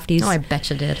best crafties. Oh, I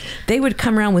bet you did. They would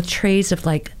come around with trays of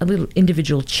like a little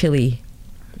individual chili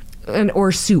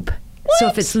or soup. What? So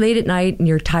if it's late at night and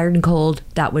you're tired and cold,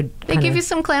 that would They give you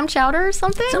some clam chowder or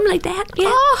something? something like that. Yeah.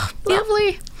 Oh,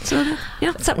 lovely. So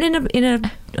yeah, something in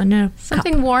a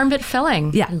Something cup. warm but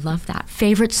filling. Yeah. I love that.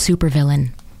 Favorite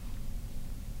supervillain?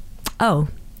 Oh,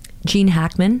 Gene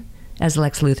Hackman as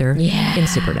Lex Luthor in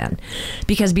Superman.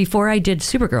 Because before I did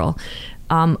Supergirl,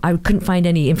 I couldn't find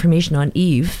any information on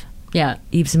Eve. Yeah.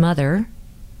 Eve's mother.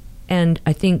 And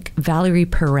I think Valerie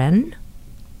Perrin.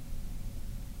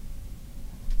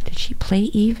 Did she play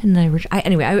Eve in the original?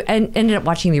 Anyway, I ended up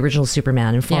watching the original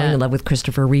Superman and falling in love with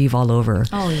Christopher Reeve all over.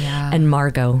 Oh, yeah. And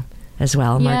Margot as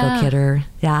well. Margot Kidder.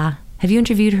 Yeah. Have you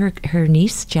interviewed her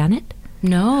niece, Janet?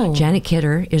 No. Janet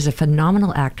Kidder is a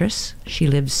phenomenal actress. She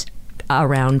lives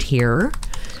around here.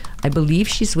 I believe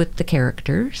she's with the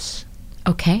characters.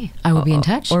 Okay. I will be in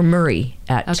touch. Or Murray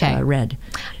at Red.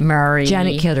 Murray.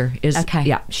 Janet Kidder is, Okay.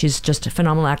 yeah, she's just a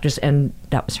phenomenal actress, and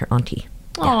that was her auntie.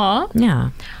 Aw. Yeah.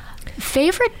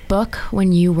 Favorite book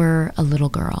when you were a little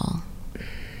girl?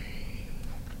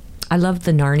 I loved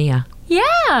the Narnia.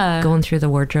 Yeah. Going through the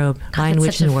wardrobe. Lion, That's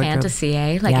Witch, such and a the Wardrobe. fantasy,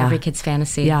 eh? Like every kid's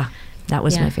fantasy. Yeah. That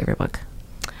was Yeah. my favorite book.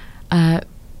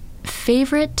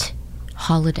 Favorite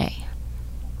holiday?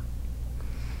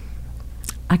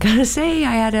 I gotta say,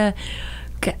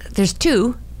 there's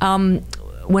two.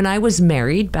 When I was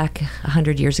married back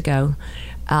 100 years ago,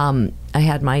 I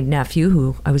had my nephew,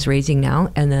 who I was raising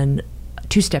now, and then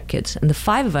 2 stepkids. And the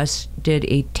 5 of us did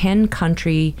a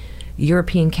 10-country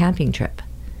European camping trip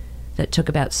that took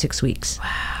about 6 weeks.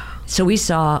 Wow. So we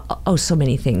saw, so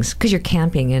many things. Because you're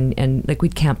camping, and like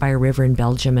we'd camp by a river in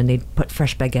Belgium, and they'd put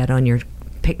fresh baguette on your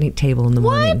picnic table in the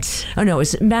morning. What? Oh, no, it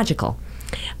was magical.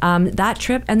 That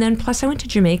trip, and then plus I went to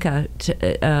Jamaica.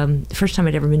 The first time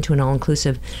I'd ever been to an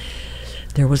all-inclusive.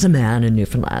 There was a man in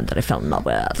Newfoundland that I fell in love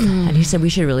with, and he said we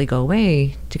should really go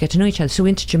away to get to know each other. So we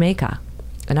went to Jamaica,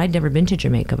 and I'd never been to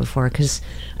Jamaica before because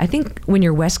I think when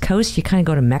you're West Coast, you kind of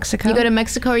go to Mexico. You go to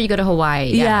Mexico or you go to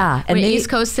Hawaii. Yeah. And East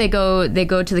Coast, they go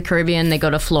to the Caribbean. They go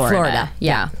to Florida.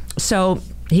 Yeah. So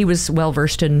he was well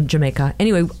versed in Jamaica.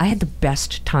 Anyway, I had the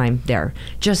best time there.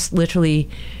 Just literally,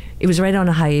 it was right on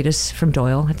a hiatus from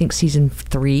Doyle. I think season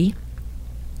 3,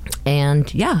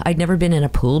 and yeah, I'd never been in a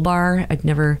pool bar. I'd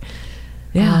never.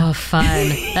 Yeah. Oh, fun.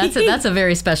 That's a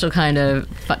very special kind of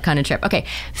trip. Okay,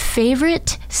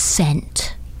 favorite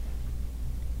scent?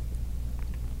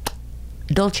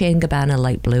 Dolce & Gabbana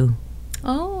light blue.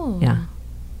 Oh. Yeah.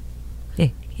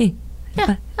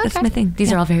 Yeah, that's okay. my thing.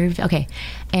 These are all very okay.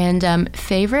 And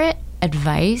favorite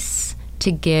advice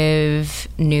to give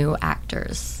new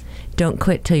actors? Don't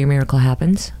quit till your miracle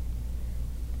happens.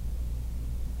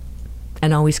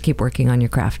 And always keep working on your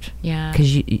craft. Yeah.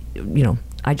 Because you know,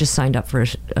 I just signed up for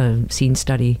a scene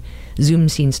study, Zoom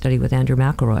scene study with Andrew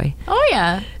McElroy. Oh,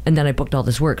 yeah. And then I booked all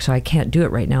this work, so I can't do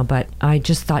it right now. But I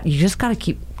just thought you just got to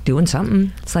keep doing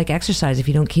something. It's like exercise. If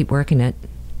you don't keep working it.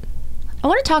 I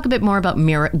want to talk a bit more about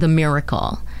the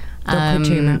miracle. Don't quit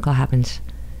till your miracle happens.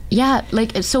 Yeah.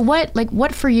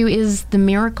 What for you is the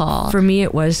miracle? For me,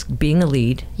 it was being a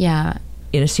lead. Yeah.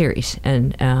 In a series.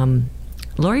 And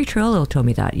Laurie Triolo told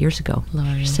me that years ago.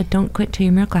 Laurie. She said, don't quit till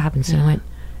your miracle happens. And I went,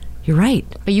 you're right.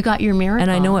 But you got your miracle. And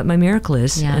I know what my miracle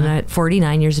is. Yeah. And at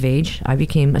 49 years of age, I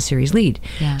became a series lead.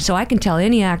 Yeah. So I can tell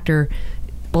any actor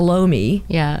below me,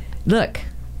 look,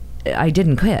 I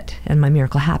didn't quit and my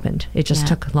miracle happened. It just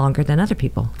took longer than other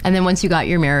people. And then once you got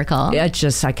your miracle. I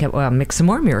kept, make some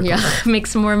more miracles. Yeah, make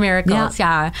some more miracles.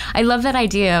 Yeah. I love that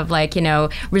idea of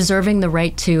reserving the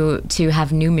right to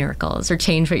have new miracles or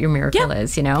change what your miracle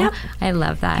is, Yep. I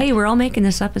love that. Hey, we're all making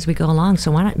this up as we go along,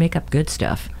 so why not make up good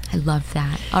stuff? I love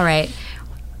that. All right.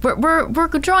 We're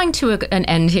drawing to an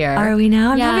end here. Are we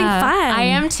now? I'm having fun. I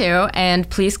am too. And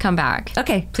please come back.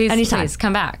 Okay. Please, anytime. please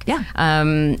come back. Yeah.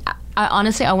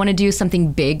 Honestly, I want to do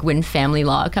something big when Family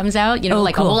Law comes out. Cool.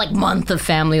 A whole month of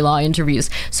Family Law interviews.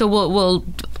 So we'll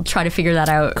try to figure that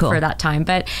out for that time.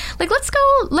 But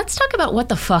let's talk about what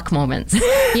the fuck moments.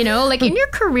 In your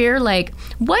career,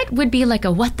 what would be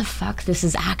a what the fuck? This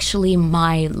is actually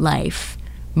my life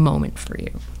moment for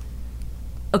you.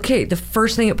 Okay, the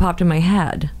first thing that popped in my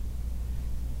head,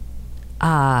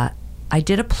 I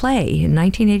did a play in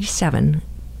 1987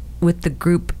 with the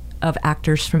group of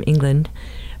actors from England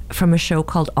from a show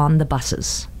called On the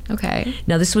Buses. Okay.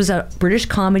 Now, this was a British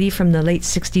comedy from the late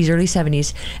 60s, early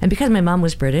 70s. And because my mom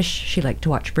was British, she liked to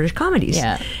watch British comedies.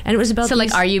 Yeah. And it was about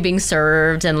Are You Being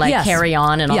Served and Yes. Carry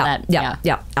On and all that.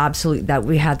 Yeah, absolutely.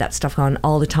 We had that stuff on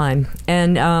all the time.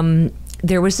 And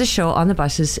there was this show On the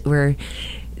Buses where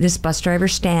this bus driver,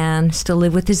 Stan, still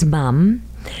lived with his mom,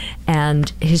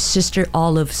 and his sister,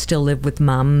 Olive, still lived with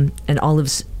mom, and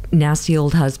Olive's nasty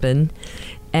old husband.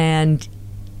 And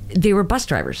they were bus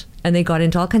drivers, and they got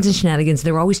into all kinds of shenanigans.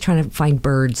 They were always trying to find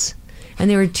birds.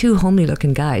 And they were two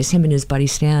homely-looking guys, him and his buddy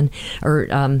Stan, or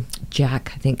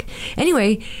Jack, I think.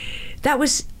 Anyway, that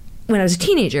was when I was a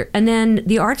teenager. And then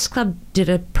the Arts Club did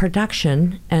a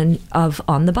production of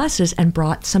On the Buses and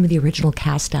brought some of the original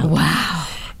cast out. Wow.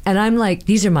 And I'm like,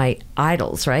 these are my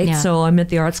idols, right? Yeah. So I'm at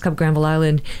the Arts Club Granville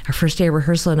Island, our first day of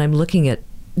rehearsal, and I'm looking at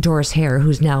Doris Hare,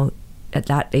 who's now at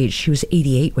that age, she was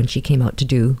 88 when she came out to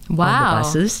do On the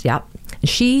Buses. Yep. And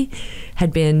she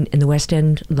had been in the West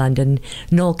End, London.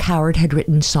 Noel Coward had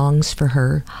written songs for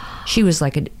her. She was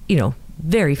like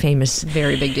very famous.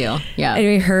 Very big deal. Yeah.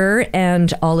 Anyway, her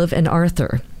and Olive and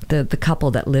Arthur, the couple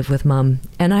that live with mom.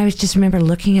 And I just remember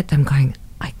looking at them going,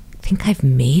 I think I've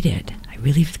made it.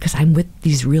 Really, because I'm with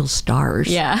these real stars.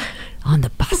 Yeah. On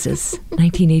the Buses,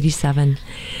 1987.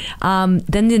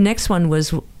 Then the next one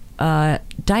was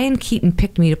Diane Keaton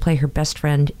picked me to play her best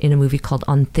friend in a movie called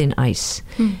On Thin Ice.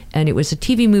 And it was a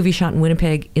TV movie shot in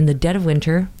Winnipeg in the dead of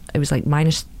winter. It was like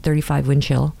minus 35 wind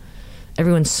chill.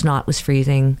 Everyone's snot was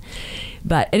freezing.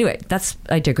 But anyway,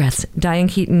 I digress. Diane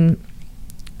Keaton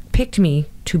picked me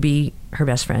to be her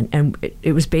best friend, and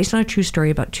it was based on a true story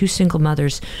about two single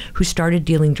mothers who started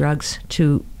dealing drugs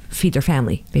to feed their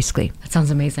family, basically. That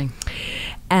sounds amazing.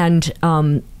 And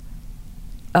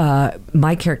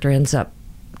my character ends up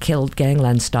killed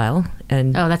gangland style,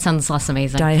 and that sounds less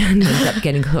amazing. Diane ends up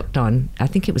getting hooked on, I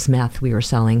think it was meth we were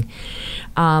selling.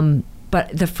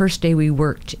 But the first day we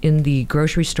worked in the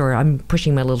grocery store, I'm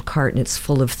pushing my little cart and it's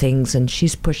full of things, and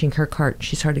she's pushing her cart.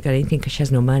 She's hardly got anything because she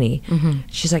has no money. Mm-hmm.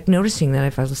 She's like noticing that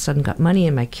I've all of a sudden got money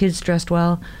and my kids dressed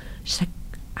well. She's like,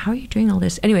 how are you doing all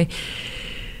this? Anyway,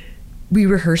 we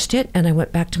rehearsed it, and I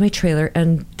went back to my trailer,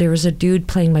 and there was a dude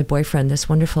playing my boyfriend, this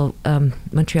wonderful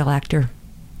Montreal actor,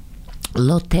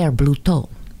 Lothaire Bluteau.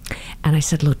 And I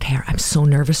said, Lothaire, I'm so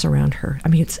nervous around her. I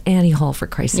mean, it's Annie Hall, for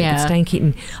Christ's sake. It's Diane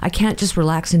Keaton. I can't just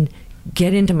relax and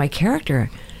get into my character.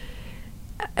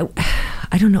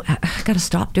 I don't know. I got to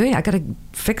stop doing it. I got to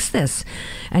fix this.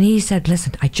 And he said,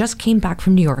 listen, I just came back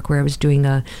from New York where I was doing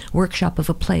a workshop of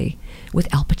a play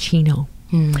with Al Pacino.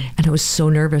 And I was so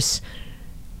nervous.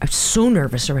 I was so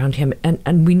nervous around him.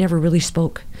 And we never really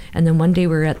spoke. And then one day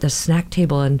we were at the snack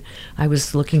table and I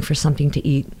was looking for something to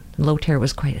eat. Lothaire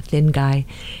was quite a thin guy.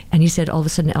 And he said, all of a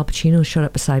sudden, Al Pacino showed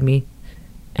up beside me.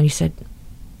 And he said,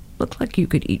 look like you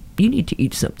could eat. You need to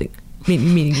eat something.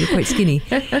 Meaning you're quite skinny.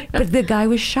 But the guy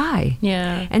was shy.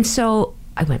 Yeah. And so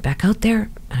I went back out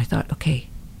there and I thought, okay.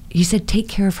 He said, take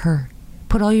care of her.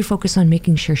 Put all your focus on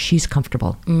making sure she's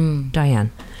comfortable.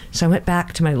 Diane. So I went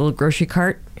back to my little grocery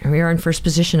cart. Here we are in first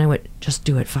position. I went, just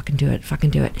do it. Fucking do it.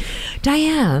 Fucking do it.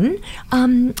 Diane,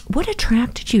 what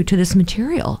attracted you to this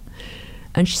material?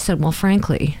 And she said, well,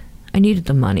 frankly, I needed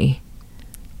the money.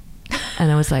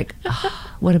 And I was like, oh,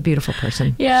 what a beautiful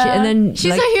person. Yeah. And then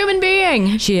she's a human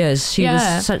being. She is. She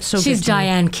was so she's good to me.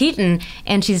 Diane Keaton,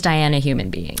 and she's Diane, a human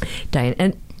being. Diane.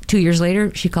 And 2 years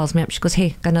later, she calls me up. She goes,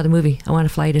 hey, got another movie. I want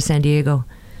to fly you to San Diego.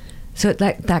 So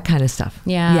that kind of stuff.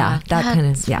 Yeah. Yeah. That kind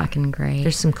of, yeah. Fucking great.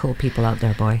 There's some cool people out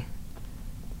there, boy.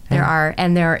 There are,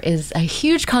 and there is a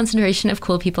huge concentration of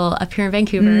cool people up here in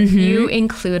Vancouver. You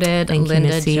included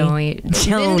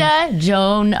Lynda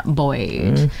Joan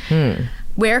Boyd.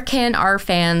 Where can our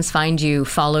fans find you,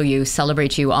 follow you,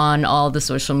 celebrate you on all the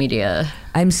social media?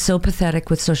 I'm so pathetic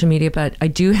with social media, but I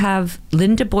do have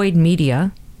Lynda Boyd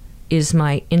Media is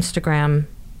my Instagram.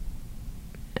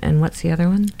 And what's the other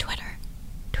one? Twitter.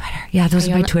 Yeah, those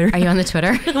are my Twitter. Are you on the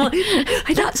Twitter?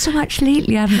 I not so much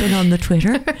lately. I haven't been on the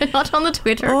Twitter. Not on the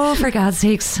Twitter. Oh, for God's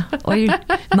sakes.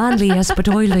 Manly, yes, but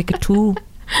I like it too.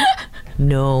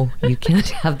 No, you can't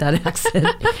have that accent.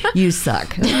 You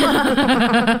suck.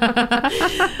 That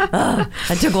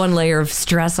took one layer of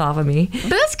stress off of me. But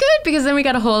that's good because then we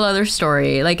got a whole other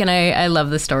story. Like, and I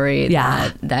love the story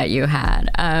that you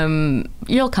had.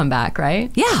 You'll come back,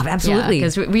 right? Yeah, absolutely.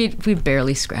 Because we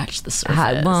barely scratched the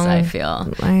surface, I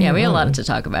feel. We had a lot to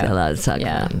talk about. A lot to talk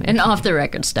about. And off the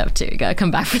record stuff too. You gotta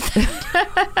come back for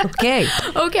that. Okay.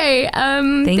 Okay.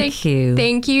 Thank you.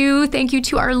 Thank you. Thank you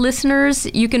to our listeners.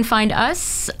 You can find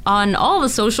us on all the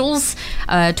socials,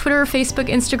 Twitter, Facebook,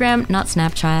 Instagram, not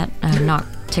Snapchat, not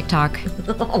TikTok.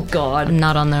 Oh, God. I'm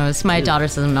not on those. My daughter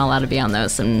says I'm not allowed to be on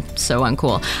those, and so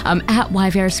uncool. At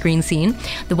YVR Screen Scene.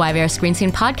 The YVR Screen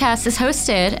Scene podcast is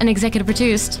hosted and executive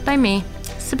produced by me,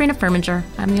 Sabrina Furminger.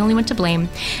 I'm the only one to blame.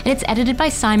 And it's edited by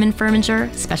Simon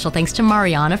Furminger. Special thanks to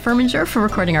Mariana Furminger for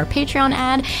recording our Patreon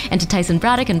ad, and to Tyson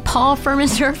Braddock and Paul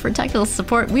Furminger for technical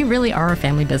support. We really are a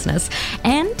family business.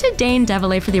 And to Dane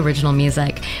Devilay for the original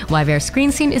music. YVR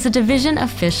Screen Scene is a division of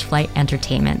Fish Flight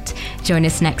Entertainment. Join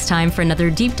us next time for another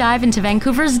deep dive into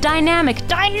Vancouver's dynamic,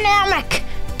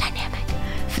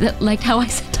 like how I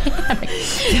said dynamic,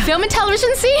 film and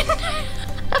television scene.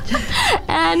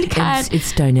 And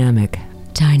it's dynamic.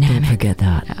 Don't forget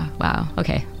that. Yeah, wow.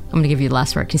 Okay. I'm going to give you the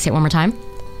last word. Can you say it one more time?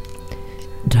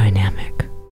 Dynamic.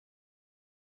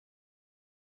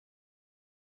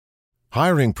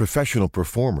 Hiring professional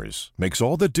performers makes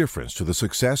all the difference to the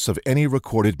success of any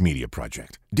recorded media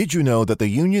project. Did you know that the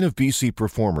Union of BC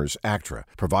Performers, ACTRA,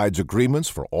 provides agreements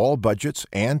for all budgets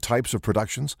and types of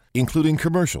productions, including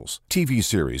commercials, TV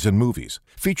series and movies,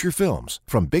 feature films,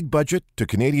 from big budget to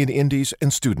Canadian indies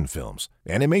and student films,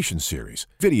 animation series,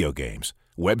 video games,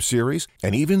 web series,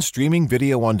 and even streaming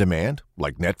video on demand,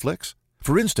 like Netflix?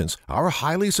 For instance, our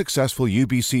highly successful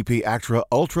UBCP ACTRA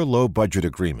ultra-low budget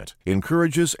agreement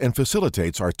encourages and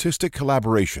facilitates artistic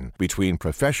collaboration between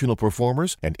professional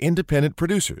performers and independent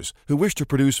producers who wish to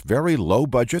produce very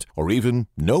low-budget or even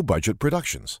no-budget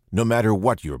productions. No matter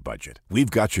what your budget,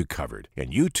 we've got you covered,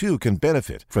 and you too can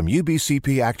benefit from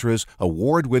UBCP ACTRA's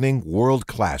award-winning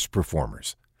world-class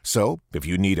performers. So, if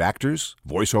you need actors,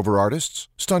 voiceover artists,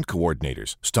 stunt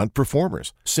coordinators, stunt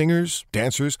performers, singers,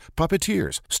 dancers,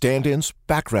 puppeteers, stand-ins,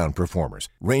 background performers,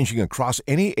 ranging across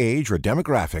any age or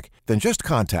demographic, then just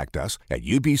contact us at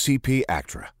UBCP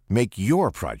ACTRA. Make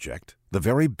your project the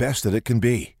very best that it can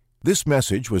be. This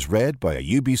message was read by a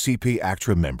UBCP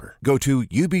ACTRA member. Go to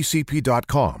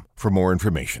ubcp.com for more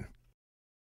information.